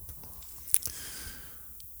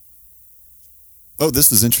 Oh,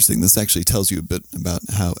 this is interesting. This actually tells you a bit about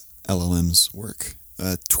how LLMs work.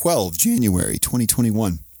 12 January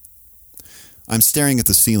 2021. I'm staring at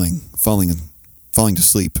the ceiling, falling to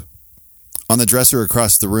sleep. On the dresser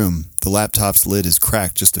across the room, the laptop's lid is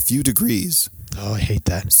cracked just a few degrees. Oh, I hate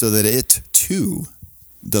that. So that it, too,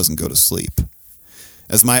 doesn't go to sleep.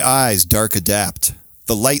 As my eyes dark adapt,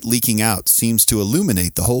 the light leaking out seems to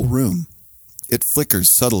illuminate the whole room. It flickers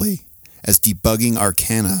subtly as debugging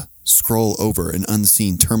arcana scroll over an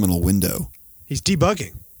unseen terminal window. He's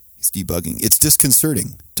debugging. It's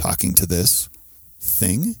disconcerting, talking to this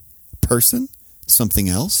thing, person, something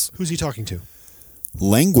else. Who's he talking to?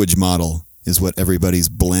 Language model is what everybody's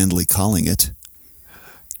blandly calling it.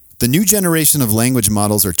 The new generation of language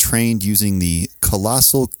models are trained using the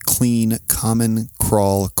Colossal Clean Common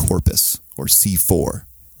Crawl Corpus, or C4.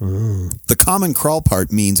 The Common Crawl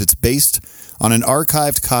part means it's based on an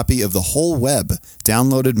archived copy of the whole web,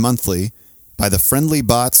 downloaded monthly by the friendly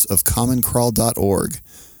bots of commoncrawl.org,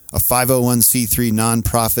 a 501c3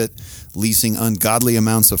 nonprofit leasing ungodly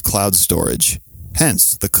amounts of cloud storage.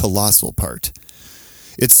 Hence, the colossal part.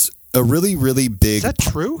 It's a really, really big... Is that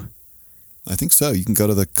true? I think so. You can go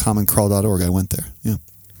to the commoncrawl.org. I went there. Yeah.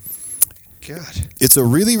 God. It's a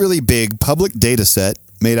really, really big public data set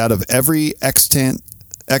made out of every extant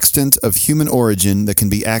of human origin that can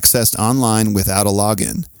be accessed online without a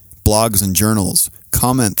login. Blogs and journals,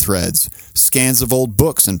 comment threads, scans of old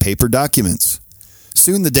books and paper documents.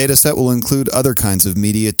 Soon the data set will include other kinds of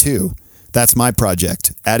media too. That's my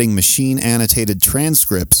project, adding machine-annotated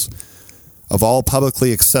transcripts of all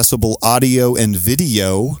publicly accessible audio and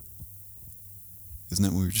video. Isn't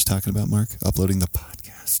that what we were just talking about, Mark? Uploading the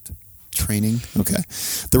podcast. Training? Okay.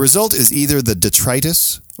 The result is either the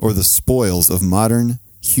detritus or the spoils of modern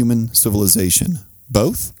human civilization.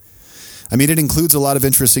 Both? I mean, it includes a lot of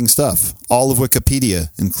interesting stuff. All of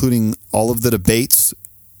Wikipedia, including all of the debates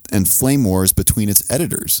and flame wars between its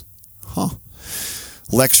editors.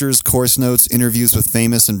 Lectures, course notes, interviews with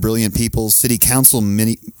famous and brilliant people, city council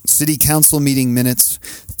city council meeting minutes,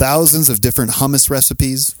 thousands of different hummus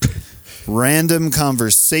recipes, random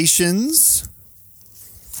conversations,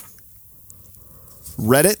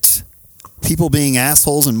 Reddit, people being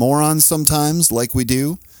assholes and morons sometimes, like we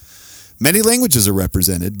do. Many languages are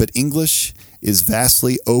represented, but English is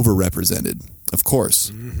vastly overrepresented, of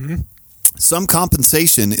course. Some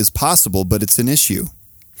compensation is possible, but it's an issue.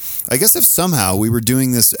 I guess if somehow we were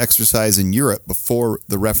doing this exercise in Europe before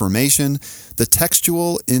the Reformation, the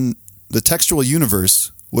textual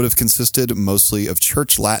universe would have consisted mostly of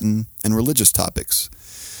church Latin and religious topics,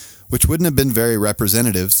 which wouldn't have been very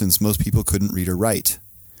representative since most people couldn't read or write.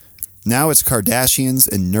 Now it's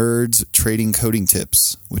Kardashians and nerds trading coding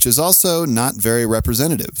tips, which is also not very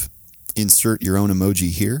representative. Insert your own emoji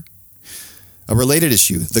here. A related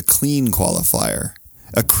issue, the clean qualifier.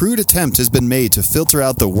 A crude attempt has been made to filter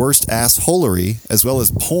out the worst assholery, as well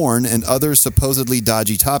as porn and other supposedly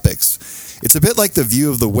dodgy topics. It's a bit like the view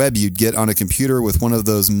of the web you'd get on a computer with one of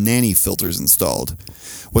those nanny filters installed.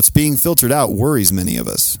 What's being filtered out worries many of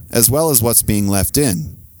us, as well as what's being left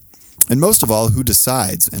in. And most of all, who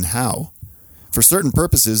decides and how. For certain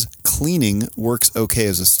purposes, cleaning works okay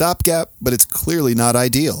as a stopgap, but it's clearly not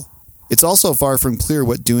ideal. It's also far from clear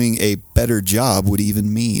what doing a better job would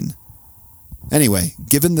even mean. Anyway,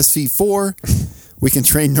 given the C4, we can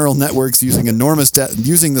train neural networks using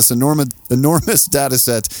this enormous data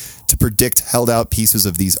set to predict held out pieces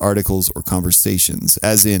of these articles or conversations.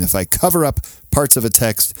 As in, if I cover up parts of a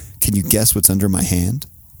text, can you guess what's under my hand?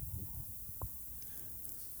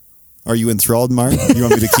 Are you enthralled, Mark? You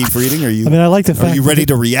want me to keep reading? I like the fact. Are you ready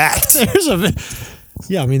to react?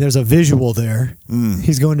 There's a visual there.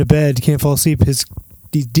 He's going to bed, can't fall asleep. He's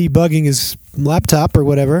debugging his laptop or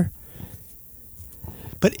whatever.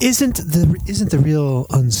 But isn't the real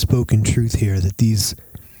unspoken truth here that these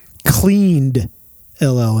cleaned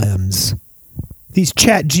LLMs, these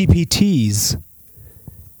chat GPTs,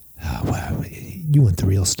 you want the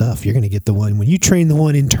real stuff. You're going to get the one when you train the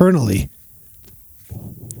one internally.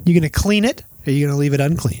 You going to clean it, or are you going to leave it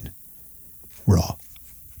unclean? Raw.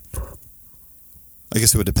 I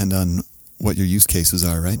guess it would depend on what your use cases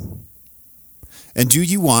are, right? And do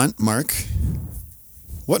you want, Mark,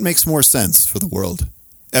 what makes more sense for the world?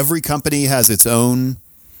 Every company has its own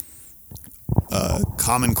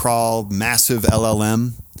common crawl, massive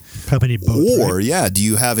LLM. Company both, or, right? yeah, do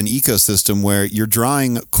you have an ecosystem where you're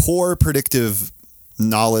drawing core predictive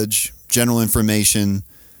knowledge, general information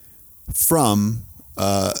from,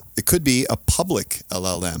 it could be a public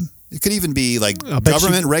LLM. It could even be like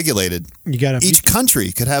government regulated. Each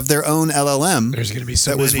country could have their own LLM. There's going to be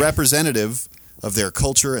so that many. was representative of their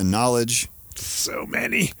culture and knowledge. So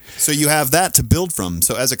many. So you have that to build from.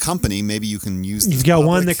 So as a company, maybe you can use. You've got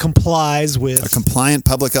one that complies with a compliant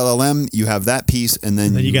public LLM. You have that piece, and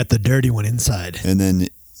then you got the dirty one inside. And then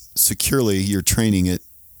securely, you're training it,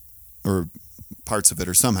 or parts of it,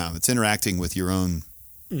 or somehow it's interacting with your own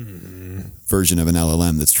version of an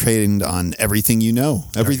LLM that's trained on everything you know,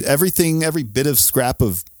 every bit of scrap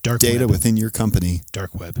of data within your company.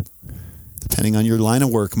 Dark web. Depending on your line of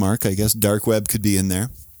work, Mark, I guess dark web could be in there.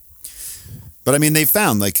 But I mean, they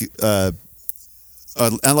found like an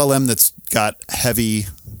LLM that's got heavy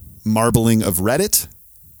marbling of Reddit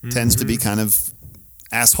tends to be kind of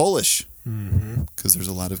assholish because there's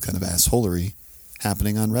a lot of kind of assholery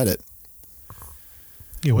happening on Reddit.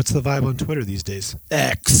 Yeah, what's the vibe on Twitter these days?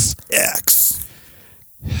 X.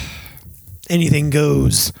 Anything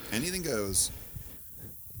goes. Anything goes.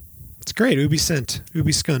 It's great. Ubi sent.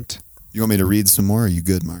 Ubi skunt. You want me to read some more? Or are you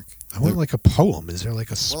good, Mark? I want like a poem. Is there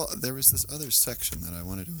like a... Well, there was this other section that I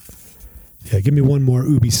wanted to... Yeah, give me one more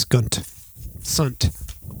Ubi skunt. Sunt.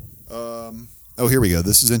 Oh, here we go.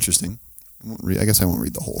 This is interesting. I guess I won't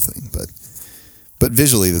read the whole thing, but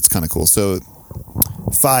visually that's kind of cool. So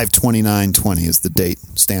 5/29/20 is the date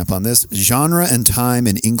stamp on this. Genre and time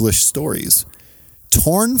in English stories.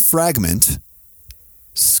 Torn fragment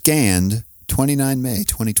scanned 29 May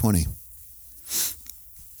 2020.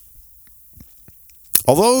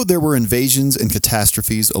 Although there were invasions and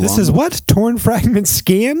catastrophes along... This is what? Torn fragment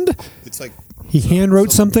scanned? It's like... He hand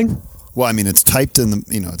wrote something? Well, I mean, it's typed in the...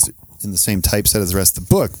 it's in the same typeset as the rest of the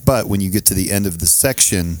book, but when you get to the end of the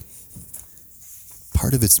section,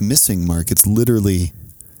 part of it's missing, Mark. It's literally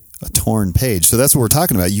a torn page. So that's what we're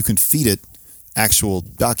talking about. You can feed it actual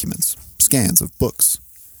documents, scans of books,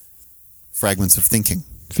 fragments of thinking.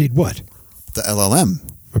 Feed what? The LLM.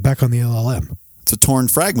 We're back on the LLM. It's a torn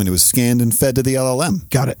fragment. It was scanned and fed to the LLM.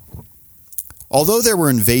 Got it. Although there were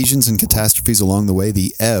invasions and catastrophes along the way,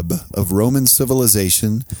 the ebb of Roman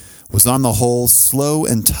civilization was on the whole slow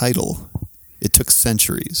and tidal. It took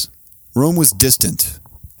centuries. Rome was distant,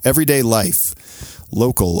 Everyday life,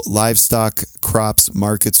 local, livestock, crops,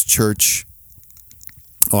 markets, church.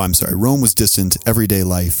 Oh, I'm sorry. Rome was distant, everyday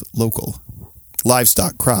life, local,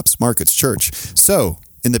 livestock, crops, markets, church. So,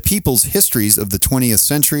 in the people's histories of the 20th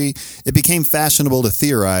century, it became fashionable to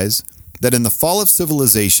theorize that in the fall of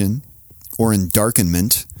civilization, or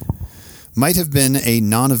endarkenment, might have been a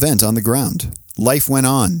non-event on the ground. Life went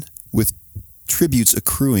on, with tributes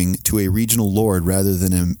accruing to a regional lord rather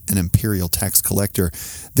than an imperial tax collector.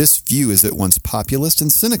 This view is at once populist and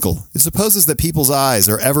cynical. It supposes that people's eyes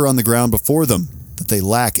are ever on the ground before them, that they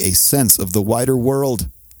lack a sense of the wider world,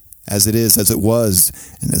 as it is, as it was,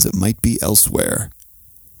 and as it might be elsewhere.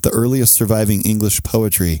 The earliest surviving English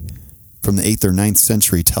poetry from the 8th or 9th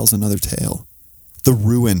century tells another tale. The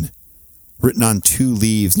Ruin, written on 2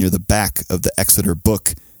 leaves near the back of the Exeter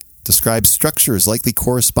Book, describes structures likely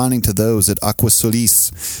corresponding to those at Aqua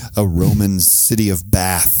Solis, a Roman city of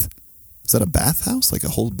bath. Is that a bathhouse? Like a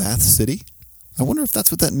whole bath city? I wonder if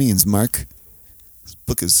that's what that means, Mark. This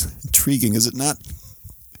book is intriguing, is it not?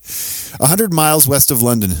 100 miles west of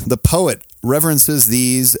London, the poet reverences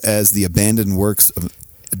these as the abandoned works of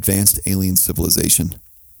advanced alien civilization.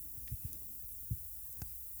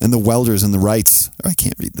 And the welders and the rights, I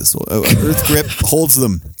can't read this. Earth grip holds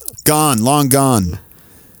them. Gone, long gone.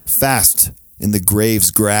 Fast in the grave's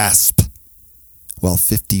grasp, while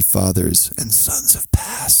 50 fathers and sons have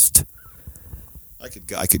passed. I could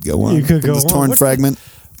go on. You could go this on. torn fragment.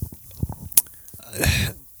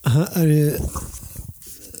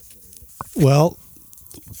 Well,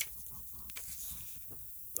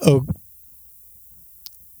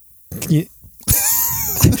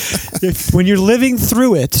 when you're living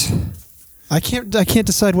through it, I can't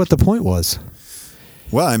decide what the point was.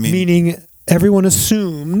 Well, I mean, meaning everyone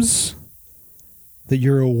assumes that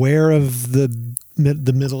you're aware of the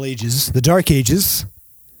Middle Ages, the Dark Ages.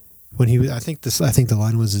 When I think the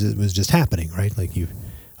line was just happening, right? Like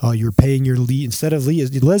you're paying your instead of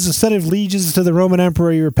lieges to the Roman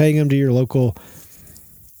Emperor, you were paying them to your local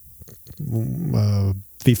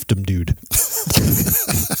fiefdom dude.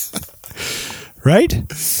 Right?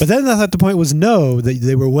 But then I thought the point was that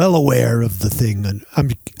they were well aware of the thing. And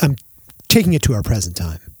I'm taking it to our present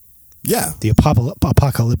time. Yeah. The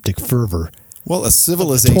apocalyptic fervor. Well, a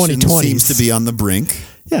civilization seems to be on the brink.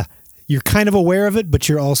 Yeah. You're kind of aware of it, but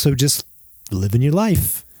you're also just living your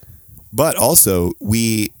life. But also,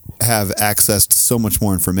 we have access to so much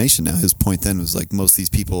more information now. His point then was like a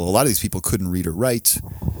lot of these people couldn't read or write.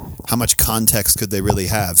 How much context could they really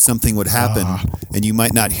have? Something would happen, and you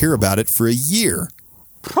might not hear about it for a year.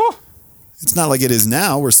 Huh. It's not like it is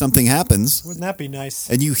now where something happens. Wouldn't that be nice?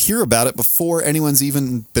 And you hear about it before anyone's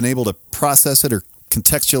even been able to process it or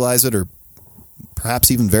contextualize it or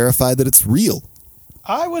perhaps even verify that it's real.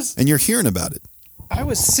 And you're hearing about it. I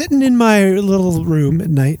was sitting in my little room at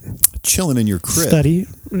night. Chilling in your crib.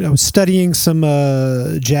 I was studying some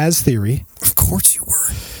jazz theory. Of course you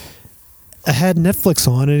were. I had Netflix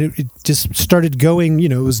on, and it just started going,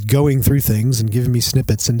 it was going through things and giving me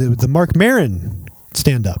snippets. And the Mark Maron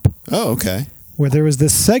stand-up. Oh, okay. Where there was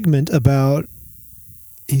this segment about,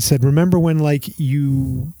 he said, remember when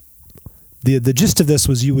the gist of this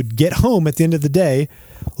was you would get home at the end of the day,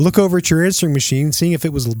 look over at your answering machine, seeing if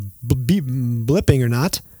it was blipping or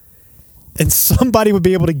not, and somebody would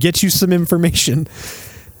be able to get you some information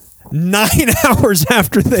 9 hours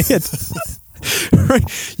after they had...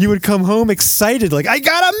 Right? You would come home excited, like, I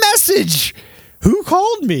got a message! Who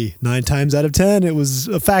called me? 9 times out of 10, it was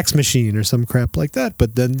a fax machine or some crap like that.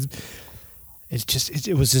 But then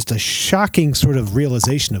it was just a shocking sort of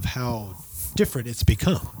realization of how different it's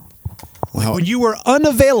become. Wow. When you were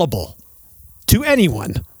unavailable to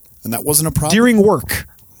anyone, and that wasn't a problem during work,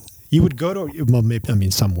 you would go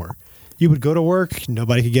to some were. You would go to work,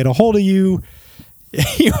 nobody could get a hold of you.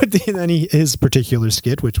 His particular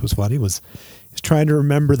skit, which was funny, was he was trying to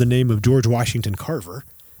remember the name of George Washington Carver,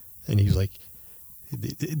 and he was like,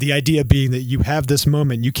 the idea being that you have this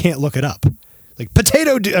moment, you can't look it up. Like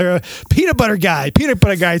peanut butter guy,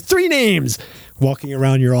 3 names, walking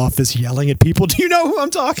around your office yelling at people. Do you know who I'm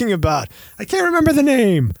talking about? I can't remember the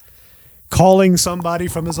name. Calling somebody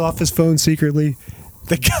from his office phone secretly.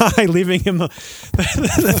 The guy leaving him.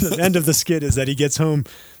 The end of the skit is that he gets home,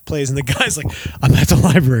 plays, and the guy's like, I'm at the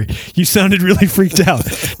library. You sounded really freaked out.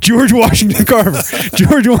 George Washington Carver.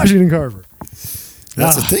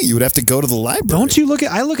 That's the thing. You would have to go to the library. Don't you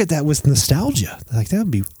I look at that with nostalgia. Like I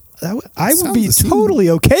would be totally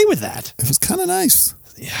okay with that. It was kind of nice.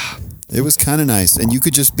 Yeah. It was kind of nice. And you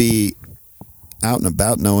could just be out and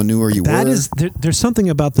about. No one knew where you were. There's something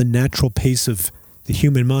about the natural pace of the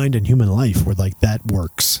human mind and human life where like that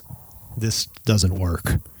works. This doesn't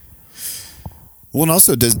work. Well, and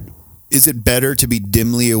also, is it better to be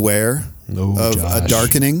dimly aware of a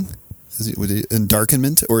darkening? Is it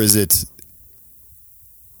endarkenment, or is it?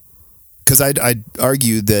 Because I'd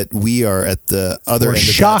argue that we are at the other end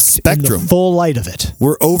of that spectrum. In the full light of it.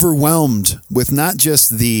 We're overwhelmed with not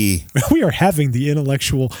just the. We are having the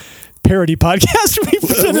intellectual parody podcast.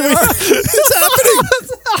 It's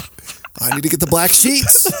happening. I need to get the black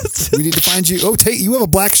sheets. We need to find you. Oh, you have a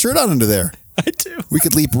black shirt on under there. I do. We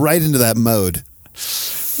could leap right into that mode.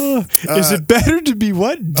 Is it better to be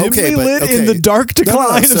dimly lit in the dark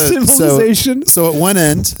decline of civilization? So at one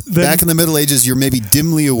end, back in the Middle Ages, you're maybe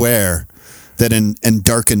dimly aware that an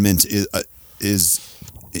endarkenment is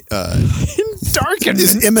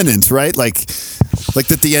imminent, right? Like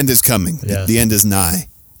that the end is coming. Yeah. The end is nigh.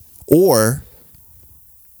 Or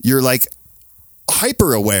you're like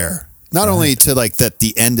hyper aware. Not only to like that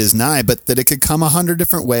the end is nigh, but that it could come 100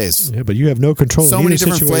 different ways. Yeah, but you have no control. So many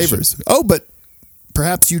different flavors. Oh, but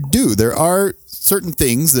perhaps you do. There are certain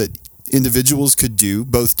things that individuals could do,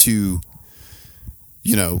 both to,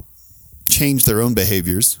 change their own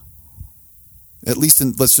behaviors. At least,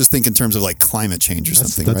 let's just think in terms of like climate change or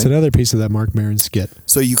something. That's right? another piece of that Mark Maron skit.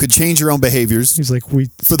 So you could change your own behaviors. He's like,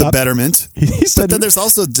 for the betterment. He said, but then there's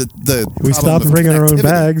also we stopped bringing our own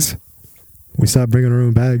bags. We stopped bringing our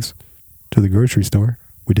own bags to the grocery store.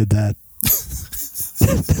 We did that.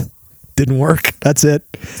 Didn't work. That's it.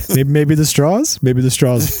 Maybe the straws.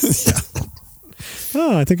 Yeah.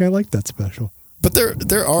 Oh, I think I like that special. But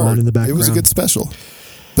there are. On in the background. It was a good special.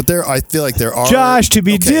 But I feel like there are. Josh, to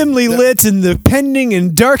be dimly lit in the pending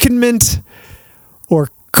endarkenment, or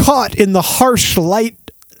caught in the harsh light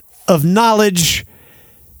of knowledge,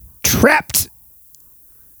 trapped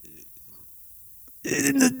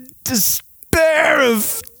in the despair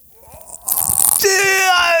of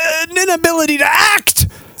an inability to act.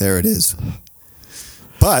 There it is.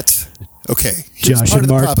 But, okay. Josh and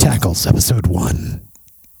Mark tackles episode 1.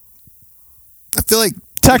 I feel like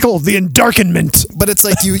tackle the endarkenment. But it's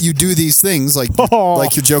like you do these things like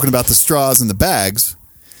you're joking about the straws and the bags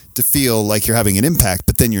to feel like you're having an impact,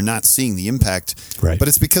 but then you're not seeing the impact. Right. But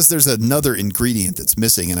it's because there's another ingredient that's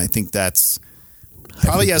missing, and I think that's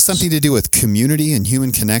probably has something to do with community and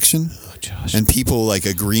human connection. And people like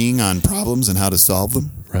agreeing on problems and how to solve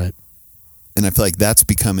them. Right. And I feel like that's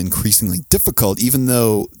become increasingly difficult, even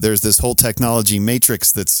though there's this whole technology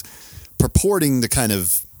matrix that's purporting to kind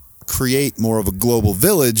of create more of a global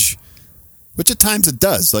village, which at times it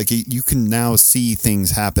does. Like you can now see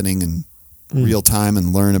things happening in real time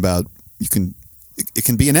and learn about, it can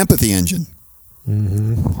be an empathy engine.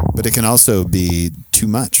 Mm-hmm. But it can also be too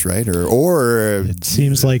much, right? Or it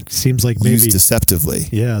seems like maybe used deceptively,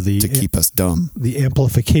 to keep us dumb. The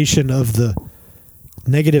amplification of the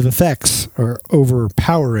negative effects are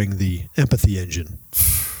overpowering the empathy engine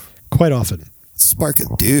quite often. Spark a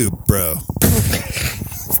dude, bro.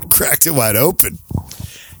 Cracked it wide open.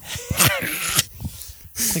 I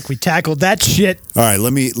think we tackled that shit. All right,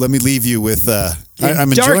 let me leave you with.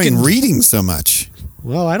 I'm enjoying reading so much.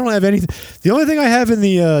 Well, I don't have anything. The only thing I have in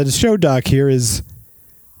the show doc here is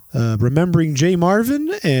remembering Jay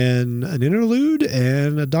Marvin and an interlude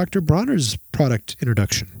and a Dr. Bronner's product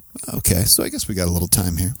introduction. Okay, so I guess we got a little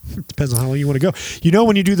time here. It depends on how long you want to go.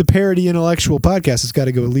 When you do the parody intellectual podcast, it's got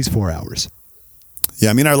to go at least 4 hours. Yeah,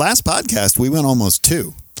 I mean, our last podcast, we went almost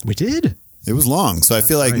 2. We did. It was long, so I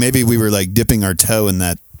feel like maybe we were like dipping our toe in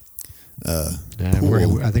that. I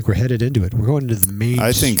think we're headed into it. We're going into the main.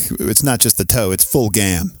 I think it's not just the toe; it's full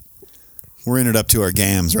gam. We're in it up to our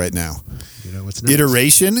gams right now. You know what's next?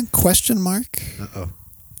 Iteration? Question mark? Uh-oh.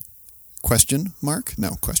 Question mark?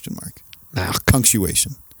 No, question mark. Mark.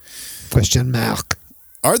 Punctuation. Question mark.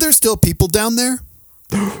 Are there still people down there?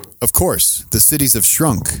 Of course, the cities have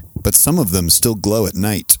shrunk, but some of them still glow at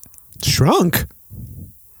night. Shrunk?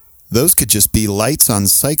 Those could just be lights on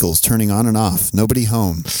cycles turning on and off. Nobody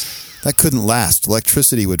home. That couldn't last.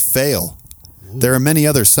 Electricity would fail. There are many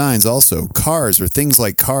other signs also. Cars or things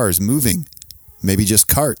like cars moving. Maybe just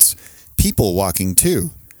carts. People walking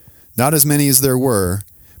too. Not as many as there were,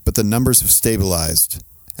 but the numbers have stabilized.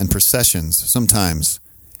 And processions, sometimes.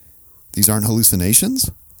 These aren't hallucinations?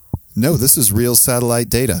 No, this is real satellite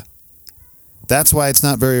data. That's why it's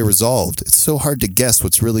not very resolved. It's so hard to guess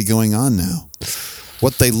what's really going on now.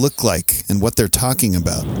 What they look like and what they're talking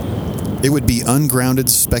about. It would be ungrounded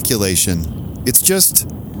speculation. It's just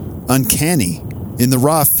uncanny. In the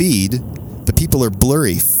raw feed, the people are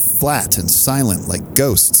blurry, flat, and silent like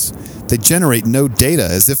ghosts. They generate no data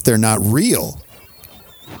as if they're not real.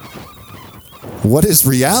 What is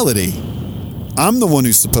reality? I'm the one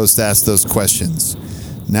who's supposed to ask those questions.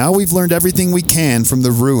 Now we've learned everything we can from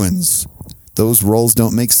the ruins. Those roles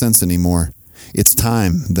don't make sense anymore. It's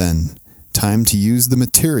time, then. Time to use the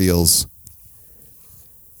materials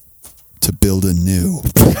to build a new.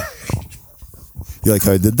 You like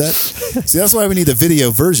how I did that? See, that's why we need a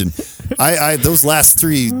video version. I those last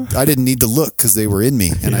three, I didn't need to look because they were in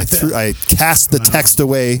me, and I cast the text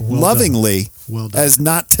away lovingly, as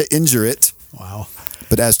not to injure it,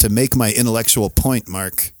 but as to make my intellectual point,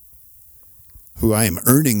 Mark. Who I am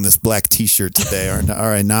earning this black T-shirt today,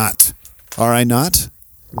 are I not? Are I not?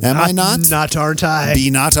 Am I not? Not aren't I? Be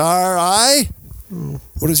not are I?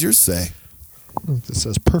 What does yours say? It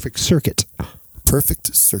says Perfect Circuit.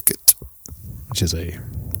 Perfect Circuit. Which is a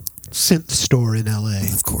synth store in L.A.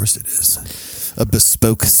 Of course it is. A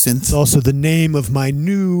bespoke synth. It's also the name of my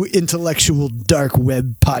new intellectual dark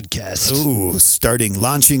web podcast. Ooh,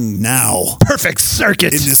 launching now. Perfect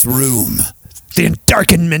Circuit. In this room. The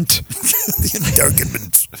Endarkenment. The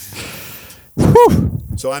Endarkenment. Whew.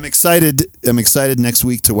 So I'm excited. I'm excited next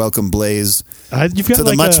week to welcome Blaze you've got to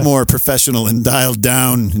the much more professional and dialed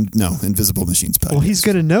down, Invisible Machines podcast. Well, he's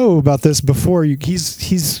going to know about this before you.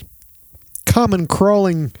 He's common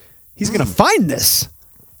crawling. He's going to find this.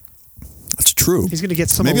 That's true. He's going to get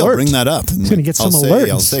some Maybe alert. I'll bring that up. He's going to get some alerts.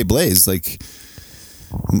 I'll say, Blaze, like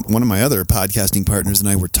one of my other podcasting partners and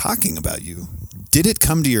I were talking about you. Did it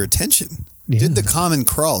come to your attention? Yeah. Did the common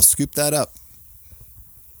crawl scoop that up?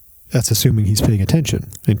 That's assuming he's paying attention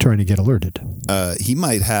and trying to get alerted. He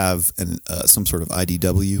might have some sort of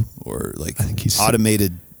IDW or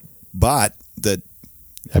automated bot that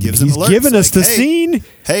gives him alerts. He's given us the scene.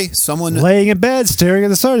 Hey, someone laying in bed, staring at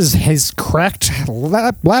the stars. His cracked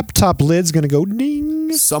laptop lid's going to go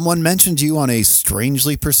ding. Someone mentioned you on a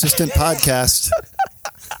strangely persistent podcast.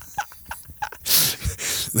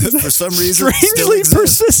 For some reason, strangely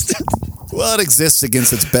persistent. Well, it exists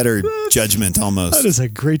against its better judgment, almost. That is a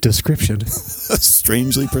great description. A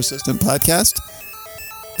strangely persistent podcast.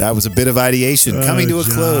 That was a bit of ideation coming to a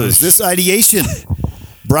close. This ideation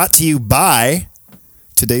brought to you by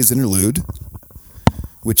today's interlude,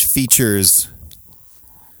 which features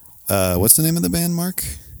what's the name of the band, Mark?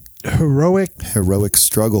 Heroic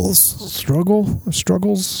Struggles. Struggle.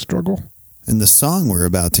 And the song we're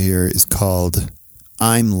about to hear is called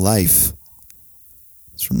I'm Life.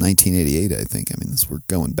 It's from 1988, I think. I mean, we're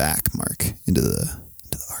going back, Mark, into the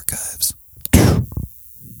archives.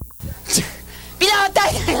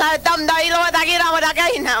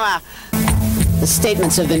 The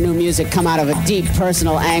statements of the new music come out of a deep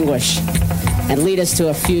personal anguish and lead us to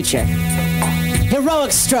a future.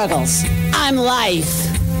 Heroic struggles. I'm life.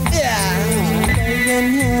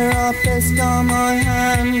 Laying here, I fist on my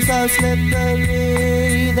hands, so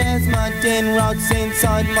slippery. There's mud and rocks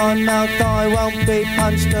inside my mouth, I won't be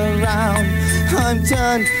punched around. I'm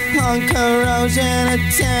turned on corrosion,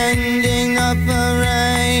 attending a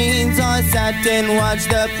parade. I sat and watched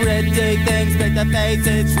the pretty things, pick the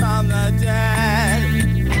faces from the dead.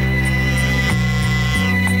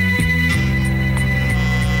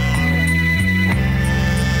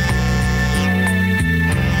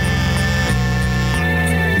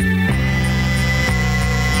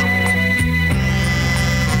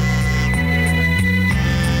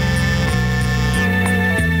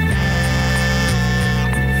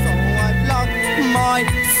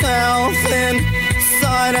 Myself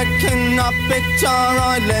inside a cannot picture.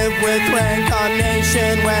 I live with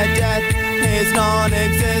reincarnation where death is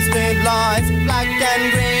non-existent. Lies black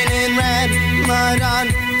and green and red, mud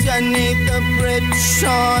underneath the bridge.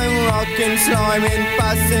 I'm rocking slime in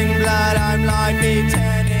passing blood. I'm like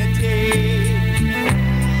eternity.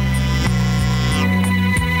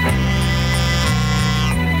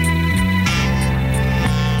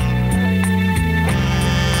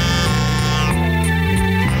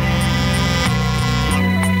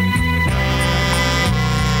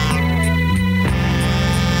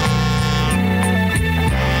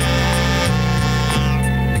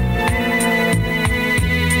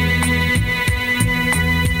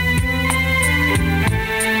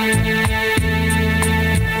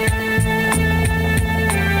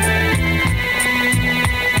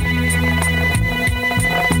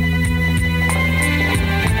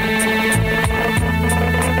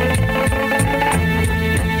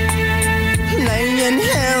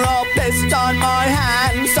 On my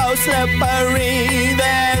hand, so slippery.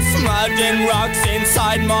 There's mud and rocks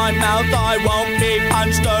inside my mouth. I won't be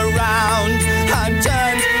punched around. I'm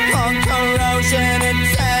turned on corrosion,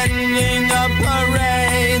 attending a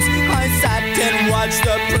parade. I sat and watched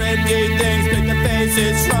the pretty things, pick the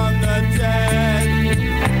faces from the dead.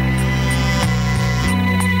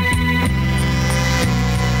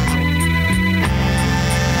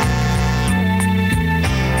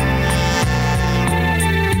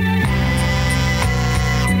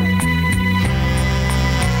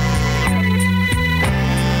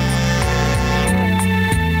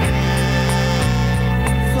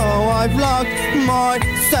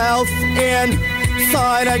 myself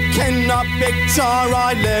inside a cannot picture.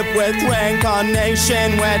 I live with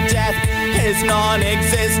reincarnation where death is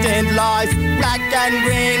non-existent. Lies black and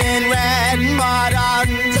green and red, mud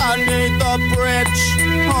underneath the bridge.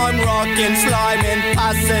 I'm rocking slime and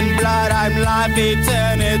pus and blood. I'm life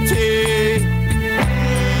eternity.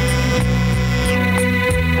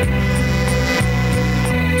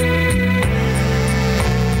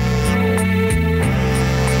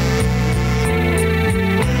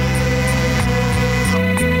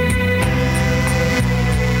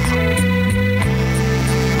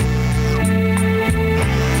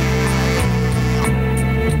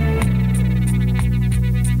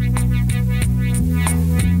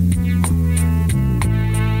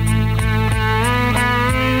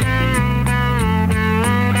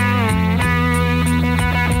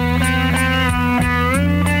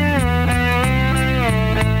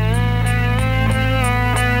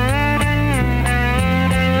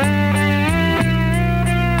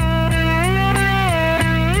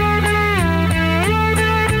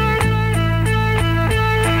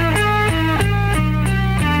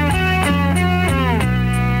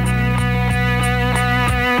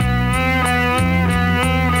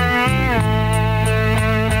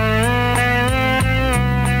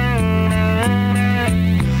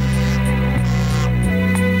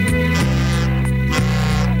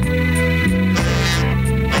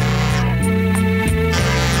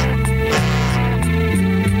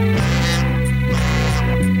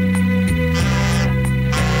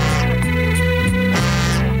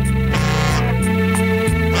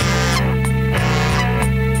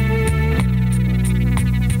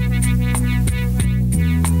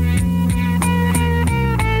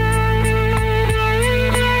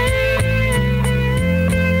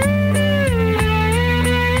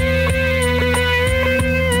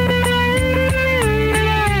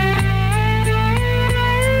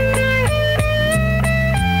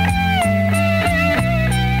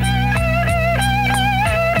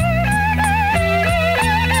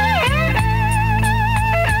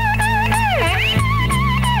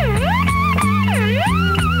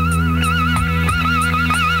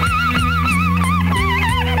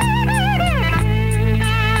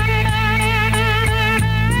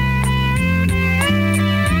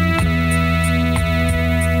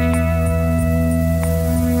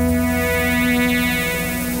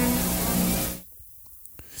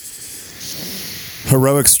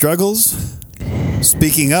 Heroic Struggles.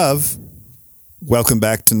 Speaking of, welcome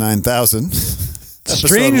back to 9000.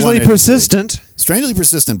 Strangely persistent. Strangely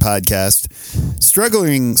persistent podcast.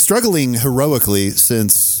 Struggling heroically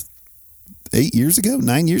since 8 years ago,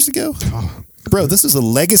 9 years ago. Oh, bro, this is a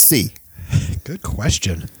legacy. Good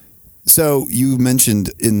question. So you mentioned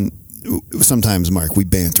sometimes, Mark, we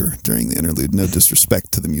banter during the interlude. No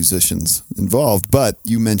disrespect to the musicians involved, but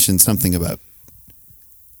you mentioned something about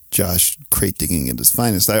Josh crate digging at his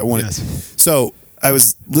finest. So I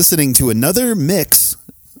was listening to another mix,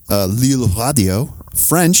 Lille Radio,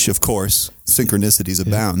 French, of course. Synchronicities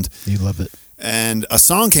abound. You love it. And a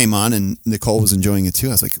song came on, and Nicole was enjoying it too.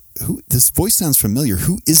 I was like, "Who? This voice sounds familiar.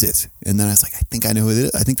 Who is it?" And then I was like, "I think I know who it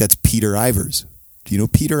is. I think that's Peter Ivers." Do you know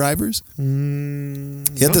Peter Ivers?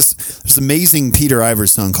 He had this amazing Peter Ivers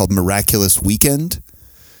song called "Miraculous Weekend."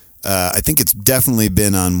 I think it's definitely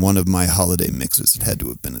been on one of my holiday mixes. It had to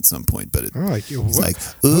have been at some point, but it's like,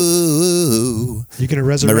 ooh, you gonna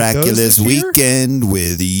resurrect miraculous those weekend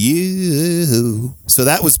with you. So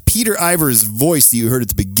that was Peter Ivers' voice that you heard at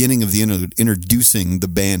the beginning of the interlude, introducing the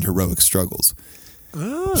band Heroic Struggles.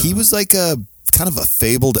 Oh. He was like a kind of a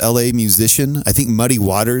fabled LA musician. I think Muddy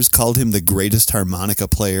Waters called him the greatest harmonica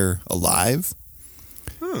player alive.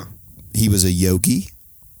 Huh. He was a yogi.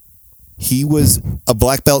 He was a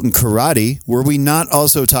black belt in karate. Were we not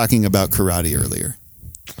also talking about karate earlier?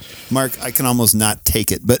 Mark, I can almost not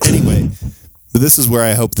take it. But anyway, this is where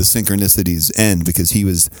I hope the synchronicities end, because he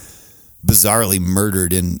was bizarrely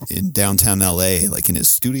murdered in downtown LA, like in his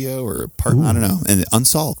studio or apartment. I don't know. And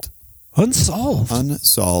unsolved.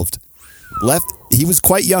 Unsolved. He was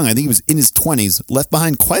quite young. I think he was in his 20s. Left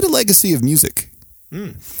behind quite a legacy of music.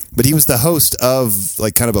 But he was the host of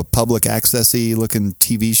like kind of a public access-y looking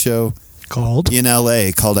TV show called in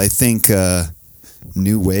LA called, I think,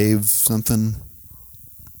 New Wave something.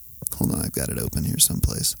 Hold on, I've got it open here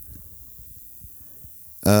someplace.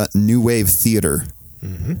 New Wave Theater.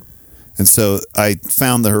 Mm-hmm. And so I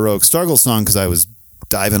found the Heroic Struggle song because I was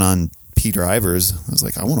diving on Peter Ivers. I was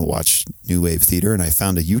like, I want to watch New Wave Theater, and I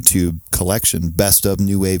found a YouTube collection, Best of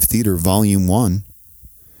New Wave Theater, Volume 1.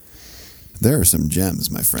 There are some gems,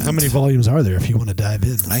 my friend. How many volumes are there if you want to dive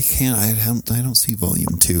in? I can't. I don't see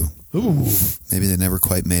Volume 2. Ooh. Maybe they never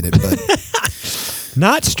quite made it, but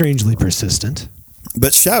Not strangely persistent.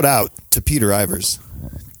 But shout out to Peter Ivers.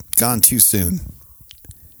 Gone too soon.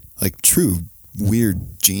 Like true weird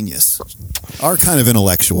genius. Our kind of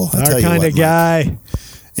intellectual. Our kind of guy.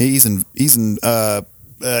 He's in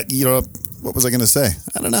you know, what was I going to say?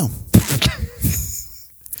 I don't know.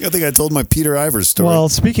 I think I told my Peter Ivers story. Well,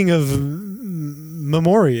 speaking of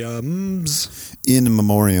memoriams. In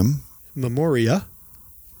memoriam. Memoria.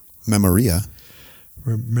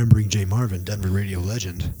 Remembering Jay Marvin, Denver radio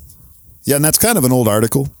legend. Yeah, and that's kind of an old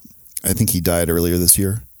article. I think he died earlier this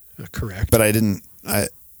year. Correct. But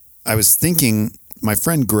I was thinking, my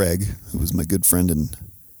friend Greg, who was my good friend in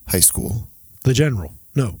high school. The General.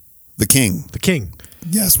 No. The King. The King.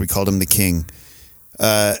 Yes, we called him the King.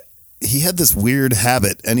 He had this weird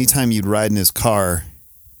habit. Anytime you'd ride in his car,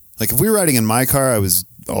 like if we were riding in my car, I was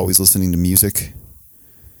always listening to music.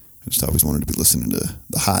 I just always wanted to be listening to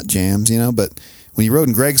the hot jams, you know. But when you rode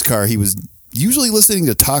in Greg's car, he was usually listening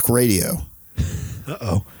to talk radio.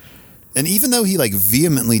 Uh-oh. And even though he like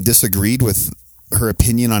vehemently disagreed with her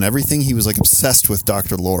opinion on everything, he was like obsessed with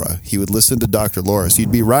Dr. Laura. He would listen to Dr. Laura. So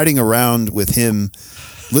you'd be riding around with him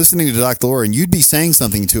listening to Dr. Laura, and you'd be saying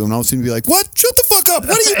something to him, and all of a sudden you'd be like, what? Shut the fuck up.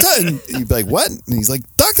 What are you doing? And you'd be like, what? And he's like,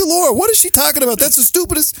 Dr. Laura, what is she talking about? That's the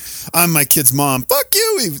stupidest. I'm my kid's mom. Fuck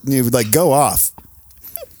you. He would like go off.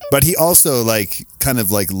 But he also like kind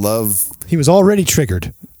of like He was already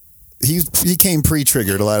triggered. He came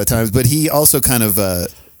pre-triggered a lot of times, but he also kind of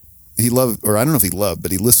he loved, or I don't know if he loved,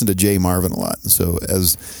 but he listened to Jay Marvin a lot. And so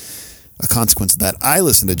as a consequence of that, I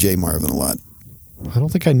listened to Jay Marvin a lot. I don't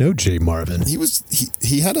think I know Jay Marvin.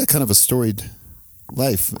 He had a kind of a storied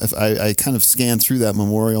life. I kind of scanned through that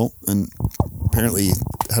memorial, and apparently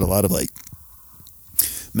had a lot of like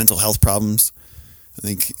mental health problems. I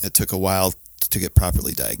think it took a while to get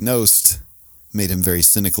properly diagnosed. Made him very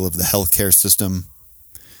cynical of the healthcare system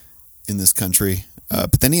in this country.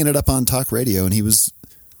 But then he ended up on talk radio, and he was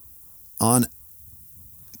on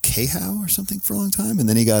KHOW or something for a long time, and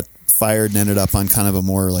then he got fired and ended up on kind of a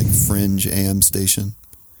more like fringe AM station.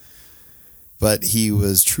 But he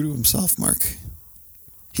was true to himself, Mark.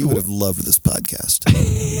 He would have loved this podcast.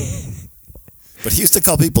 But he used to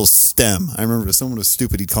call people STEM. I remember if someone was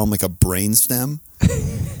stupid, he'd call him like a brain stem.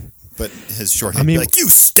 But his shorthand would be like, you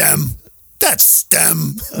STEM! That's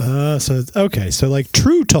STEM! So like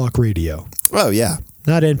true talk radio. Oh, yeah.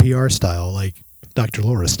 Not NPR style, like Dr.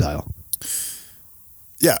 Laura style.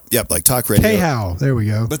 Yeah, like talk radio. KHOW, there we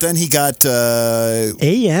go. But then he got...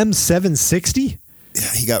 AM 760?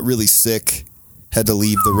 Yeah, he got really sick, had to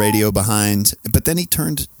leave the radio behind. But then he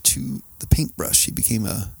turned to the paintbrush. He became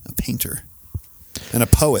a painter and a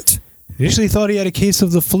poet. Initially thought he had a case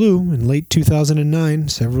of the flu in late 2009.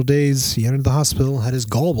 Several days he entered the hospital, had his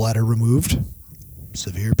gallbladder removed.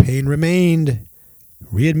 Severe pain remained.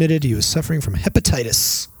 Readmitted he was suffering from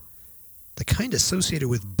hepatitis, the kind associated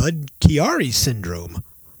with Budd-Chiari syndrome.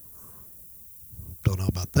 Don't know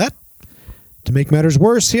about that. To make matters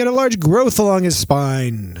worse, he had a large growth along his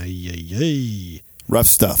spine. Ay. Rough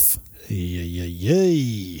stuff.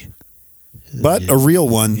 Ay. But a real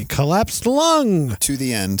one. A collapsed lung. To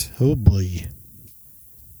the end. Oh, boy.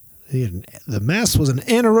 The mass was an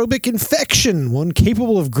anaerobic infection, one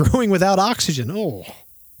capable of growing without oxygen. Oh,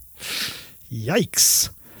 yikes.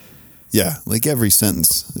 Yeah, like every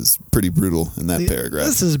sentence is pretty brutal in that paragraph.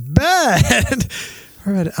 This is bad.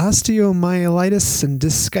 All right, osteomyelitis and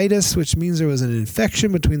discitis, which means there was an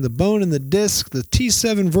infection between the bone and the disc. The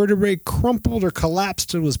T7 vertebrae crumpled or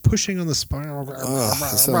collapsed and was pushing on the spine. Oh,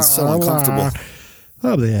 that sounds so uncomfortable.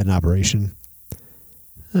 Oh, they had an operation.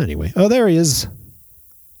 Anyway, there he is.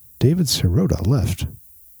 David Sirota left.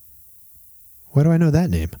 Why do I know that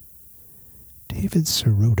name? David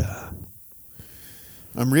Sirota.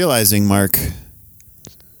 I'm realizing, Mark,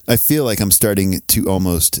 I feel like I'm starting to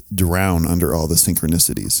almost drown under all the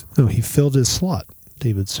synchronicities. Oh, he filled his slot,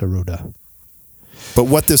 David Sirota. But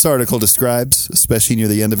what this article describes, especially near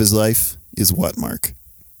the end of his life, is what, Mark?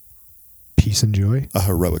 Peace and joy. A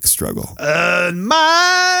heroic struggle.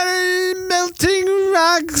 My melting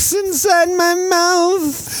rocks inside my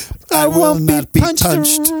mouth. I will not be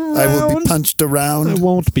punched. I will be punched around. I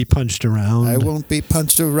won't be punched around. I won't be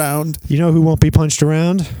punched around. You know who won't be punched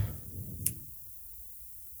around?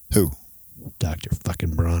 Who? Dr.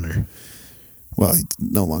 fucking Bronner. Well, he's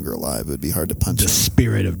no longer alive. It would be hard to punch the him.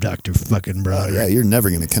 Spirit of Dr. fucking Bronner. Yeah, you're never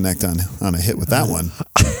going to connect on a hit with that one.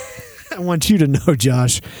 I want you to know,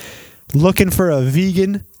 Josh, looking for a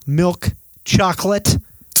vegan milk chocolate.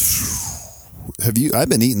 Have you? I've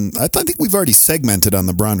been eating. I think we've already segmented on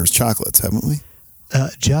the Bronner's chocolates, haven't we?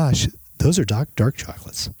 Josh, those are dark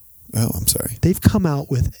chocolates. Oh, I'm sorry. They've come out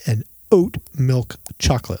with an oat milk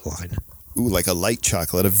chocolate line. like a light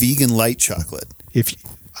chocolate, a vegan light chocolate. If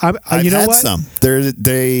I've you know had what? some. There you've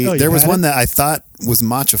was had one it? that I thought was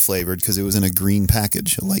matcha flavored because it was in a green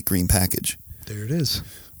package, a light green package. There it is.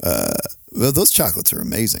 Well, those chocolates are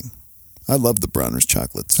amazing. I love the Bronner's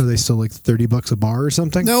chocolates. Are they still like $30 a bar or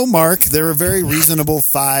something? No, Mark, they're a very reasonable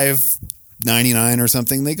 $5.99 or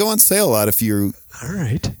something. They go on sale a lot if you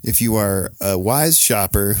are a wise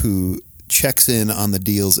shopper who checks in on the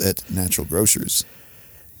deals at Natural Grocers.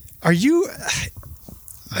 Are you?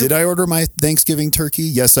 Did I order my Thanksgiving turkey?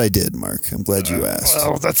 Yes, I did, Mark. I'm glad you asked.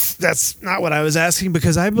 Well, that's not what I was asking,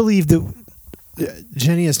 because I believe that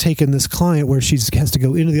Jenny has taken this client where she has to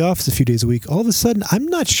go into the office a few days a week. All of a sudden, I'm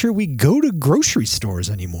not sure we go to grocery stores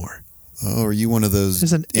anymore. Oh, are you one of those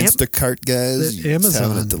Instacart guys? Amazon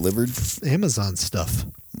having it delivered? Amazon stuff.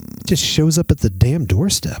 It just shows up at the damn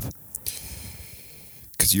doorstep.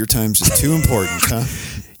 Because your time's just too important, huh?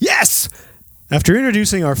 Yes! After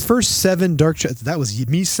introducing our first 7 dark that was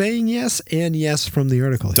me saying yes and yes from the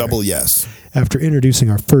article here. Double yes. After introducing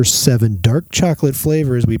our first 7 dark chocolate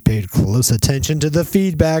flavors, we paid close attention to the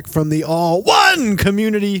feedback from the All One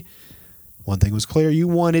community. One thing was clear: you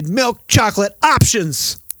wanted milk chocolate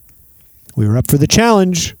options. We were up for the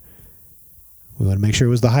challenge. We want to make sure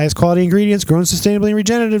it was the highest quality ingredients, grown sustainably and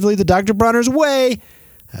regeneratively, the Dr. Bronner's way.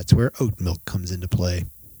 That's where oat milk comes into play.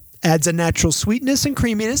 Adds a natural sweetness and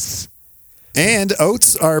creaminess. And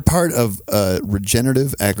oats are part of a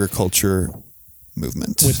regenerative agriculture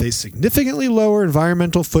movement. With a significantly lower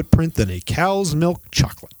environmental footprint than a cow's milk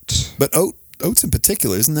chocolate. But oats in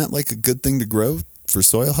particular, isn't that like a good thing to grow for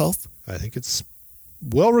soil health? I think it's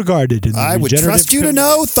well regarded in the I would trust you to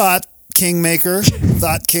know, Thought Kingmaker,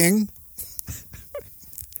 Thought King.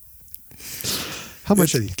 How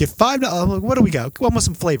much are these? Get $5. What do we got? What want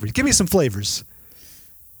some flavors? Give me some flavors.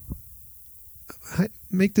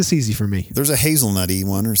 Make this easy for me. There's a hazelnutty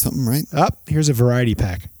one or something, right? Here's a variety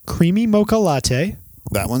pack. Creamy mocha latte.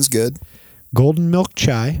 That one's good. Golden milk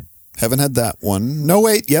chai. Haven't had that one. No,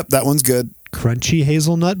 wait. Yep, that one's good. Crunchy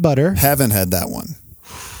hazelnut butter. Haven't had that one.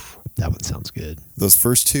 That one sounds good. Those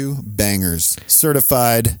first 2, bangers.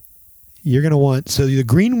 Certified. You're going to want... So the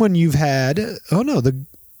green one you've had... Oh, no.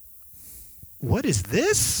 What is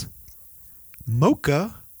this?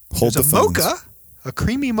 Mocha. Hold There's the a phones. mocha. A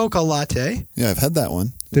creamy mocha latte. Yeah, I've had that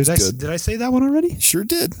one. Did I say that one already? Sure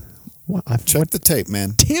did. Check the tape,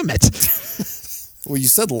 man. Damn it. Well, you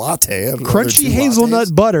said latte. Crunchy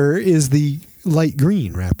hazelnut butter is the light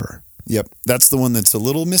green wrapper. Yep, that's the one that's a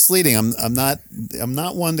little misleading. I'm not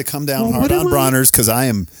one to come down hard on Bronner's because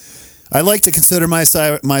I like to consider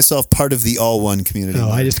myself part of the All One community. Oh,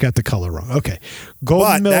 I just got the color wrong. Okay.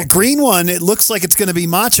 Golden milk. That green one, it looks like it's going to be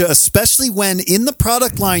matcha, especially when in the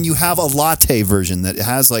product line you have a latte version that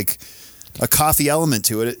has like a coffee element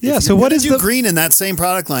to it. Yeah, if so what is the green in that same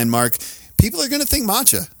product line, Mark? People are going to think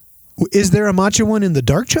matcha. Is there a matcha one in the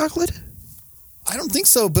dark chocolate? I don't think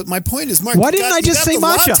so, but my point is, Mark, why didn't I just say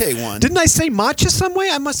matcha? Latte one. Didn't I say matcha some way?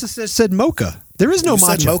 I must have said mocha. There is no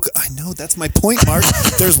matcha. Said mocha. I know, that's my point, Mark.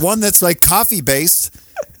 There's one that's like coffee based,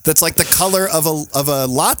 that's like the color of a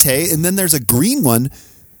latte, and then there's a green one,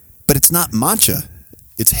 but it's not matcha.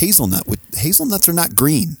 It's hazelnut. Hazelnuts are not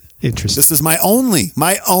green. Interesting. This is my only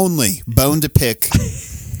bone to pick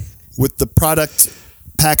with the product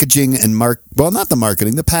packaging and well, not the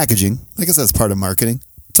marketing, the packaging. I guess that's part of marketing.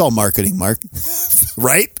 It's all marketing, Mark.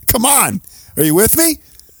 Right? Come on. Are you with me?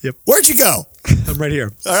 Yep. Where'd you go? I'm right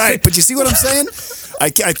here. All right, but you see what I'm saying? I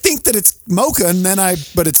think that it's mocha, and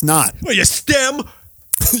but it's not. Well, you stem.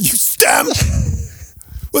 You stem?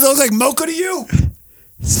 Well, those like mocha to you?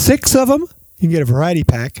 6 of them. You can get a variety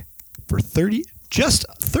pack for just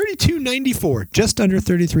 $32.94, just under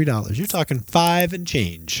 $33. You're talking 5 and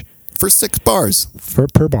change for 6 bars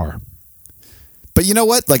per bar. But you know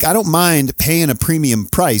what? Like, I don't mind paying a premium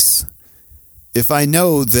price if I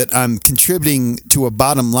know that I'm contributing to a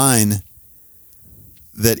bottom line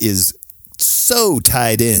that is so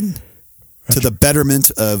tied in to the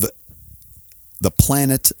betterment of the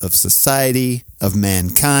planet, of society, of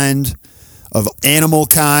mankind, of animal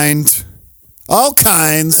kind, all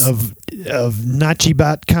kinds. Of nachi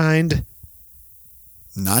butt kind.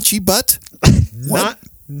 Nachi butt? Not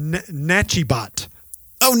nachi bot.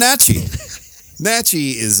 Oh, Nachi.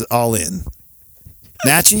 Nachi is all in.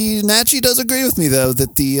 Nachi does agree with me, though,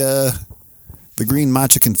 that the green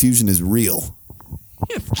matcha confusion is real.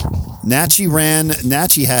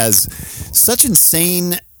 Nachi has such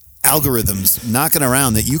insane algorithms knocking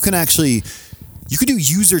around that you can do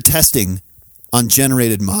user testing on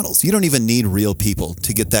generated models. You don't even need real people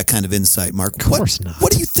to get that kind of insight, Mark. Of course not.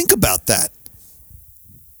 What do you think about that?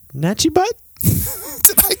 Nachi butt?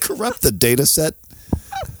 Did I corrupt the data set?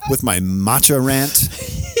 with my matcha rant.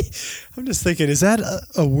 I'm just thinking, is that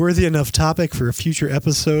a worthy enough topic for a future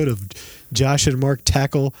episode of Josh and Mark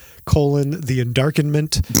tackle the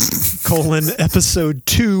endarkenment episode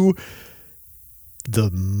 2, the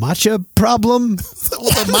matcha problem?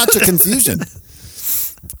 The matcha confusion.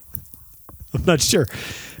 I'm not sure.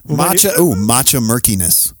 Matcha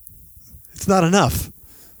murkiness. It's not enough.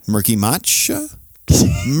 Murky matcha?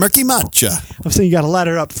 Murky matcha. I'm saying you got to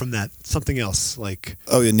ladder up from that. Something else.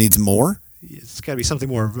 It needs more? It's got to be something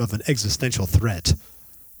more of an existential threat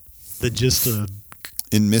than just a...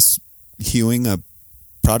 In mishuing a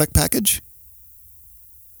product package?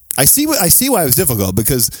 I see why it was difficult,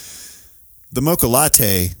 because the mocha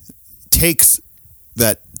latte takes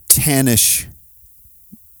that tannish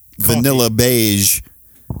vanilla beige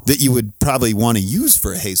that you would probably want to use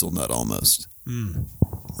for a hazelnut almost.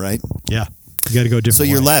 Right? Yeah. You got to go a different So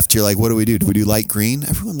you're way. left. You're like, what do we do? Do we do light green?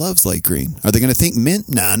 Everyone loves light green. Are they going to think mint?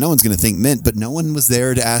 Nah, no one's going to think mint, but no one was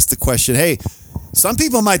there to ask the question, hey, some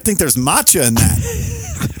people might think there's matcha in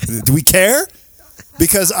that. Do we care?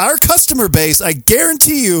 Because our customer base, I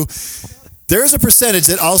guarantee you, there's a percentage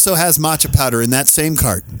that also has matcha powder in that same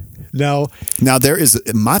cart. Now there is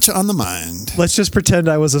matcha on the mind. Let's just pretend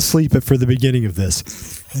I was asleep for the beginning of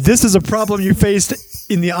this. This is a problem you faced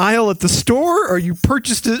in the aisle at the store, or you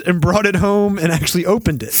purchased it and brought it home and actually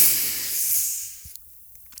opened it?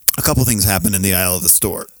 A couple things happened in the aisle of the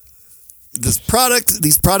store. These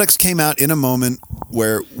products came out in a moment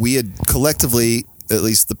where we had collectively, at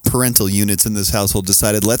least the parental units in this household,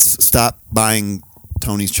 decided let's stop buying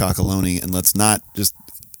Tony's Chocolonely and let's not just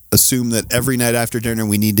assume that every night after dinner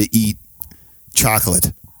we need to eat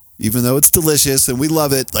chocolate. Even though it's delicious and we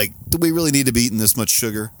love it, do we really need to be eating this much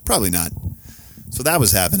sugar? Probably not. So that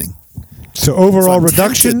was happening. So overall I'm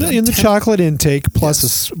reduction tempted. in the chocolate intake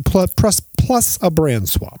plus a brand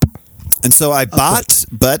swap. And so I bought,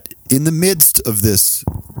 but in the midst of this,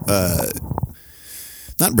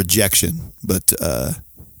 not rejection, but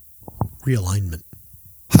realignment,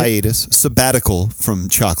 hiatus, sabbatical from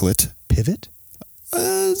chocolate. Pivot?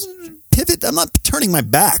 Pivot. I'm not turning my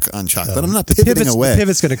back on chocolate. I'm not pivoting away. The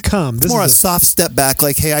pivot's going to come. It's more a soft step back,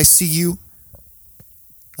 like, hey, I see you.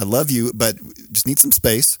 I love you, but just need some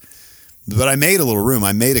space. But I made a little room.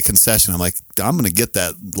 I made a concession. I'm like, I'm going to get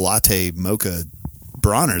that latte mocha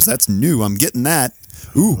Bronner's. That's new. I'm getting that.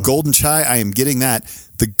 Ooh, golden chai. I am getting that.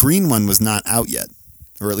 The green one was not out yet,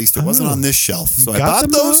 or at least it wasn't on this shelf. So I bought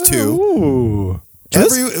those two. Ooh.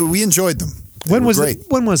 We enjoyed them. When was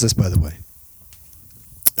this, by the way?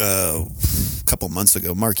 A couple months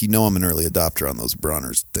ago. Mark, you know I'm an early adopter on those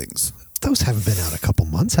Bronner's things. Those haven't been out a couple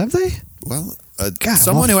months, have they? Well,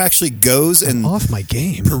 someone who actually goes and off my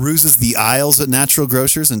game peruses the aisles at natural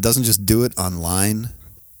grocers and doesn't just do it online.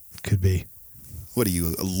 Could be. What are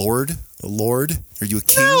you, a lord? A lord? Are you a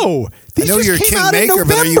king? No, I know you're a kingmaker,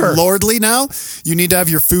 but are you lordly now? You need to have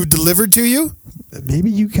your food delivered to you?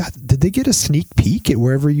 Maybe did they get a sneak peek at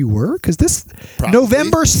wherever you were? Because this Probably.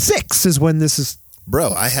 November 6th is when this is.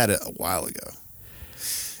 Bro, I had it a while ago.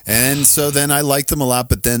 And so then I liked them a lot,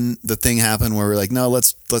 but then the thing happened where we're like, no,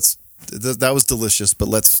 let's that was delicious, but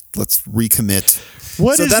let's recommit.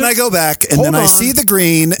 Then I go back and then I see the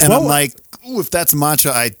green and I'm like, ooh, if that's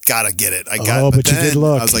matcha, I gotta get it. But you did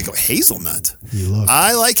look. I was like, oh, hazelnut. You look.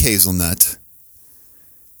 I like hazelnut.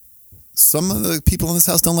 Some of the people in this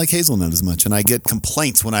house don't like hazelnut as much, and I get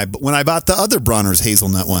complaints when I bought the other Bronner's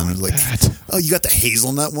hazelnut one. I was like, oh, you got the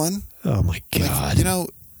hazelnut one? Oh my God! Like,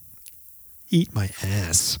 eat my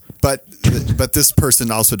ass. But this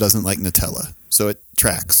person also doesn't like Nutella, so it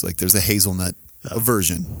tracks. Like there's a hazelnut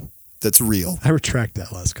version that's real. I retract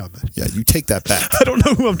that last comment. Yeah, you take that back. I don't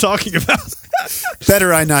know who I'm talking about.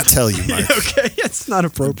 Better I not tell you, Mark. Okay, it's not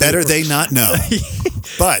appropriate. Better they not know.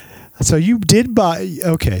 But so you did buy.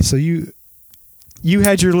 Okay, so you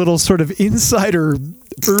had your little sort of insider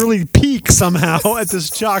early peek somehow at this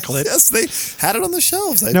chocolate. Yes, they had it on the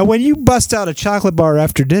shelves. Now, when you bust out a chocolate bar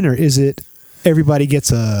after dinner, is it everybody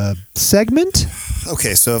gets a segment?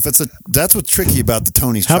 Okay, so if that's what's tricky about the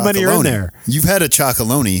Tony's. How many are in there? You've had a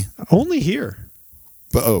Chocolonely. Only here.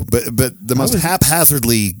 But the most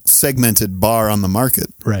haphazardly segmented bar on the market.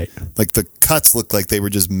 Right. Like the cuts look like they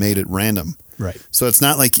were just made at random. Right. So it's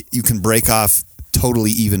not like you can break off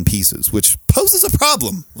totally even pieces, which poses a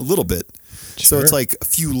problem a little bit. Sure. So it's like a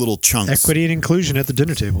few little chunks. Equity and inclusion at the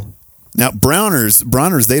dinner table. Now,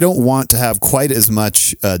 Bronner's, they don't want to have quite as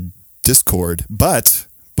much discord, but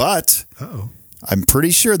I'm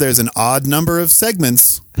pretty sure there's an odd number of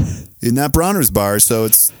segments in that Bronner's bar, so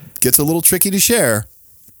it gets a little tricky to share.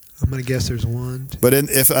 I'm going to guess there's one. But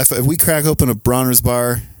if we crack open a Bronner's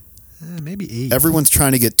bar, Maybe 8. Everyone's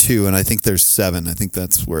trying to get 2, and I think there's 7. I think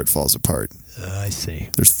that's where it falls apart. I see.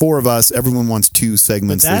 There's 4 of us. Everyone wants 2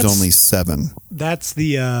 segments. There's only 7. That's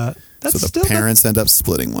the. That's so the still parents end up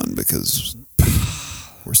splitting one because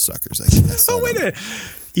we're suckers. I think that's oh, wait a minute.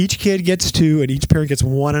 Each kid gets 2, and each parent gets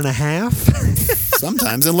 1.5.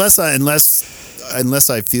 Sometimes, unless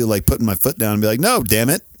I feel like putting my foot down and be like, no, damn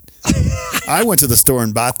it. I went to the store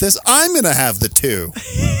and bought this. I'm going to have the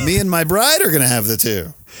 2. Me and my bride are going to have the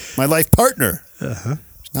 2. My life partner.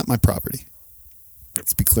 It's not my property.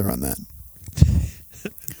 Let's be clear on that.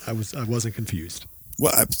 I wasn't confused.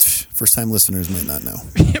 Well, first-time listeners might not know.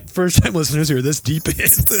 First-time listeners who are this deep in.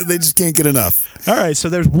 They just can't get enough. All right, so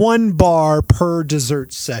there's 1 bar per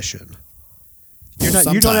dessert session.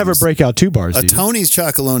 You don't ever break out 2 bars. A Tony's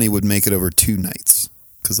Chocolonely would make it over 2 nights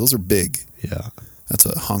because those are big. Yeah, that's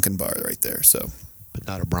a honking bar right there. So, but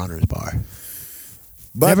not a Bronner's bar.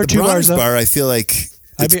 But never the 2 Bronner's bars bar, I feel like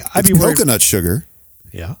I'd be coconut sugar.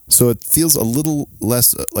 Yeah. So it feels a little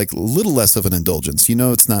less of an indulgence. You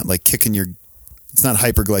know, it's not like it's not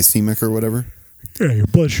hyperglycemic or whatever. Yeah, your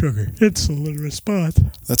blood sugar. It's a little response.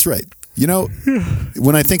 That's right. You know,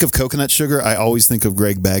 when I think of coconut sugar, I always think of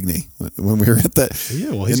Greg Bagney. When we were at that,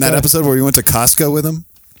 that episode where we went to Costco with him,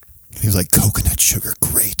 he was like, coconut sugar,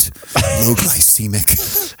 great. Low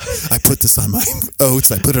glycemic. I put this on my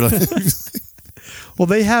oats. I put it on. Well,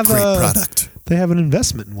 they have great product. They have an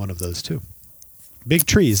investment in one of those, too. Big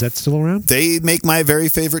Tree, is that still around? They make my very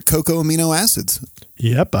favorite cocoa amino acids.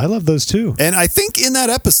 Yep, I love those too. And I think in that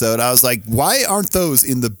episode, I was like, why aren't those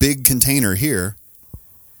in the big container here?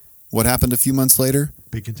 What happened a few months later?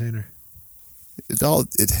 Big container.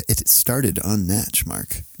 It started on Natch,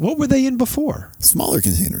 Mark. What were they in before? Smaller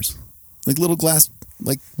containers. Like little glass,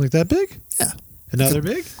 like that big? Yeah. And now they're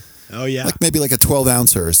big? Oh, yeah. Like maybe like a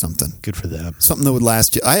 12-ouncer or something. Good for them. Something that would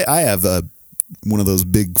last you. I have one of those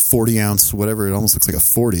big 40-ounce, whatever, it almost looks like a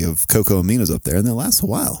 40 of cocoa aminos up there, and they last a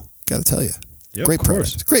while. Got to tell you. Yep, Great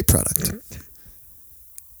product. Great product.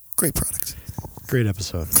 Great product. Great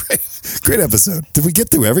episode. Great episode. Did we get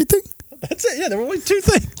through everything? That's it. Yeah, there were only 2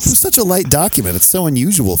 things. It's such a light document. It's so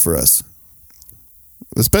unusual for us.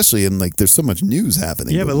 Especially in, there's so much news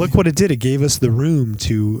happening. Yeah, but look what it did. It gave us the room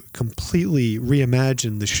to completely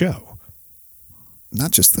reimagine the show.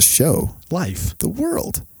 Not just the show. Life. The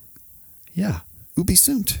world. Yeah. Ubi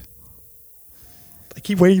sunt. I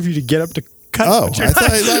keep waiting for you to get up to cut. Oh,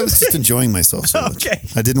 I was just enjoying myself so much. Okay.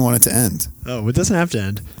 I didn't want it to end. Oh, it doesn't have to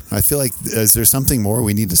end. I feel like, is there something more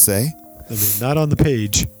we need to say? I mean, not on the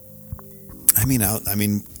page. I mean,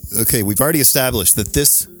 okay, we've already established that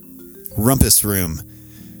this rumpus room,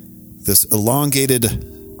 this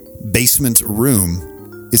elongated basement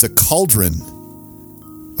room, is a cauldron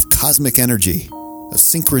of cosmic energy, of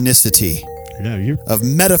synchronicity, of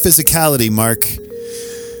metaphysicality, Mark.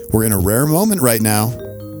 We're in a rare moment right now.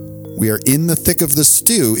 We are in the thick of the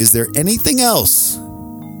stew. Is there anything else,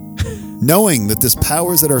 knowing that this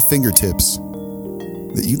power's at our fingertips,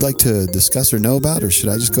 that you'd like to discuss or know about? Or should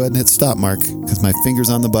I just go ahead and hit stop, Mark? Because my finger's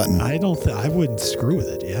on the button. I wouldn't screw with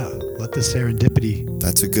it. Yeah. Let the serendipity.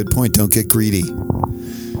 That's a good point. Don't get greedy.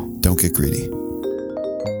 Don't get greedy.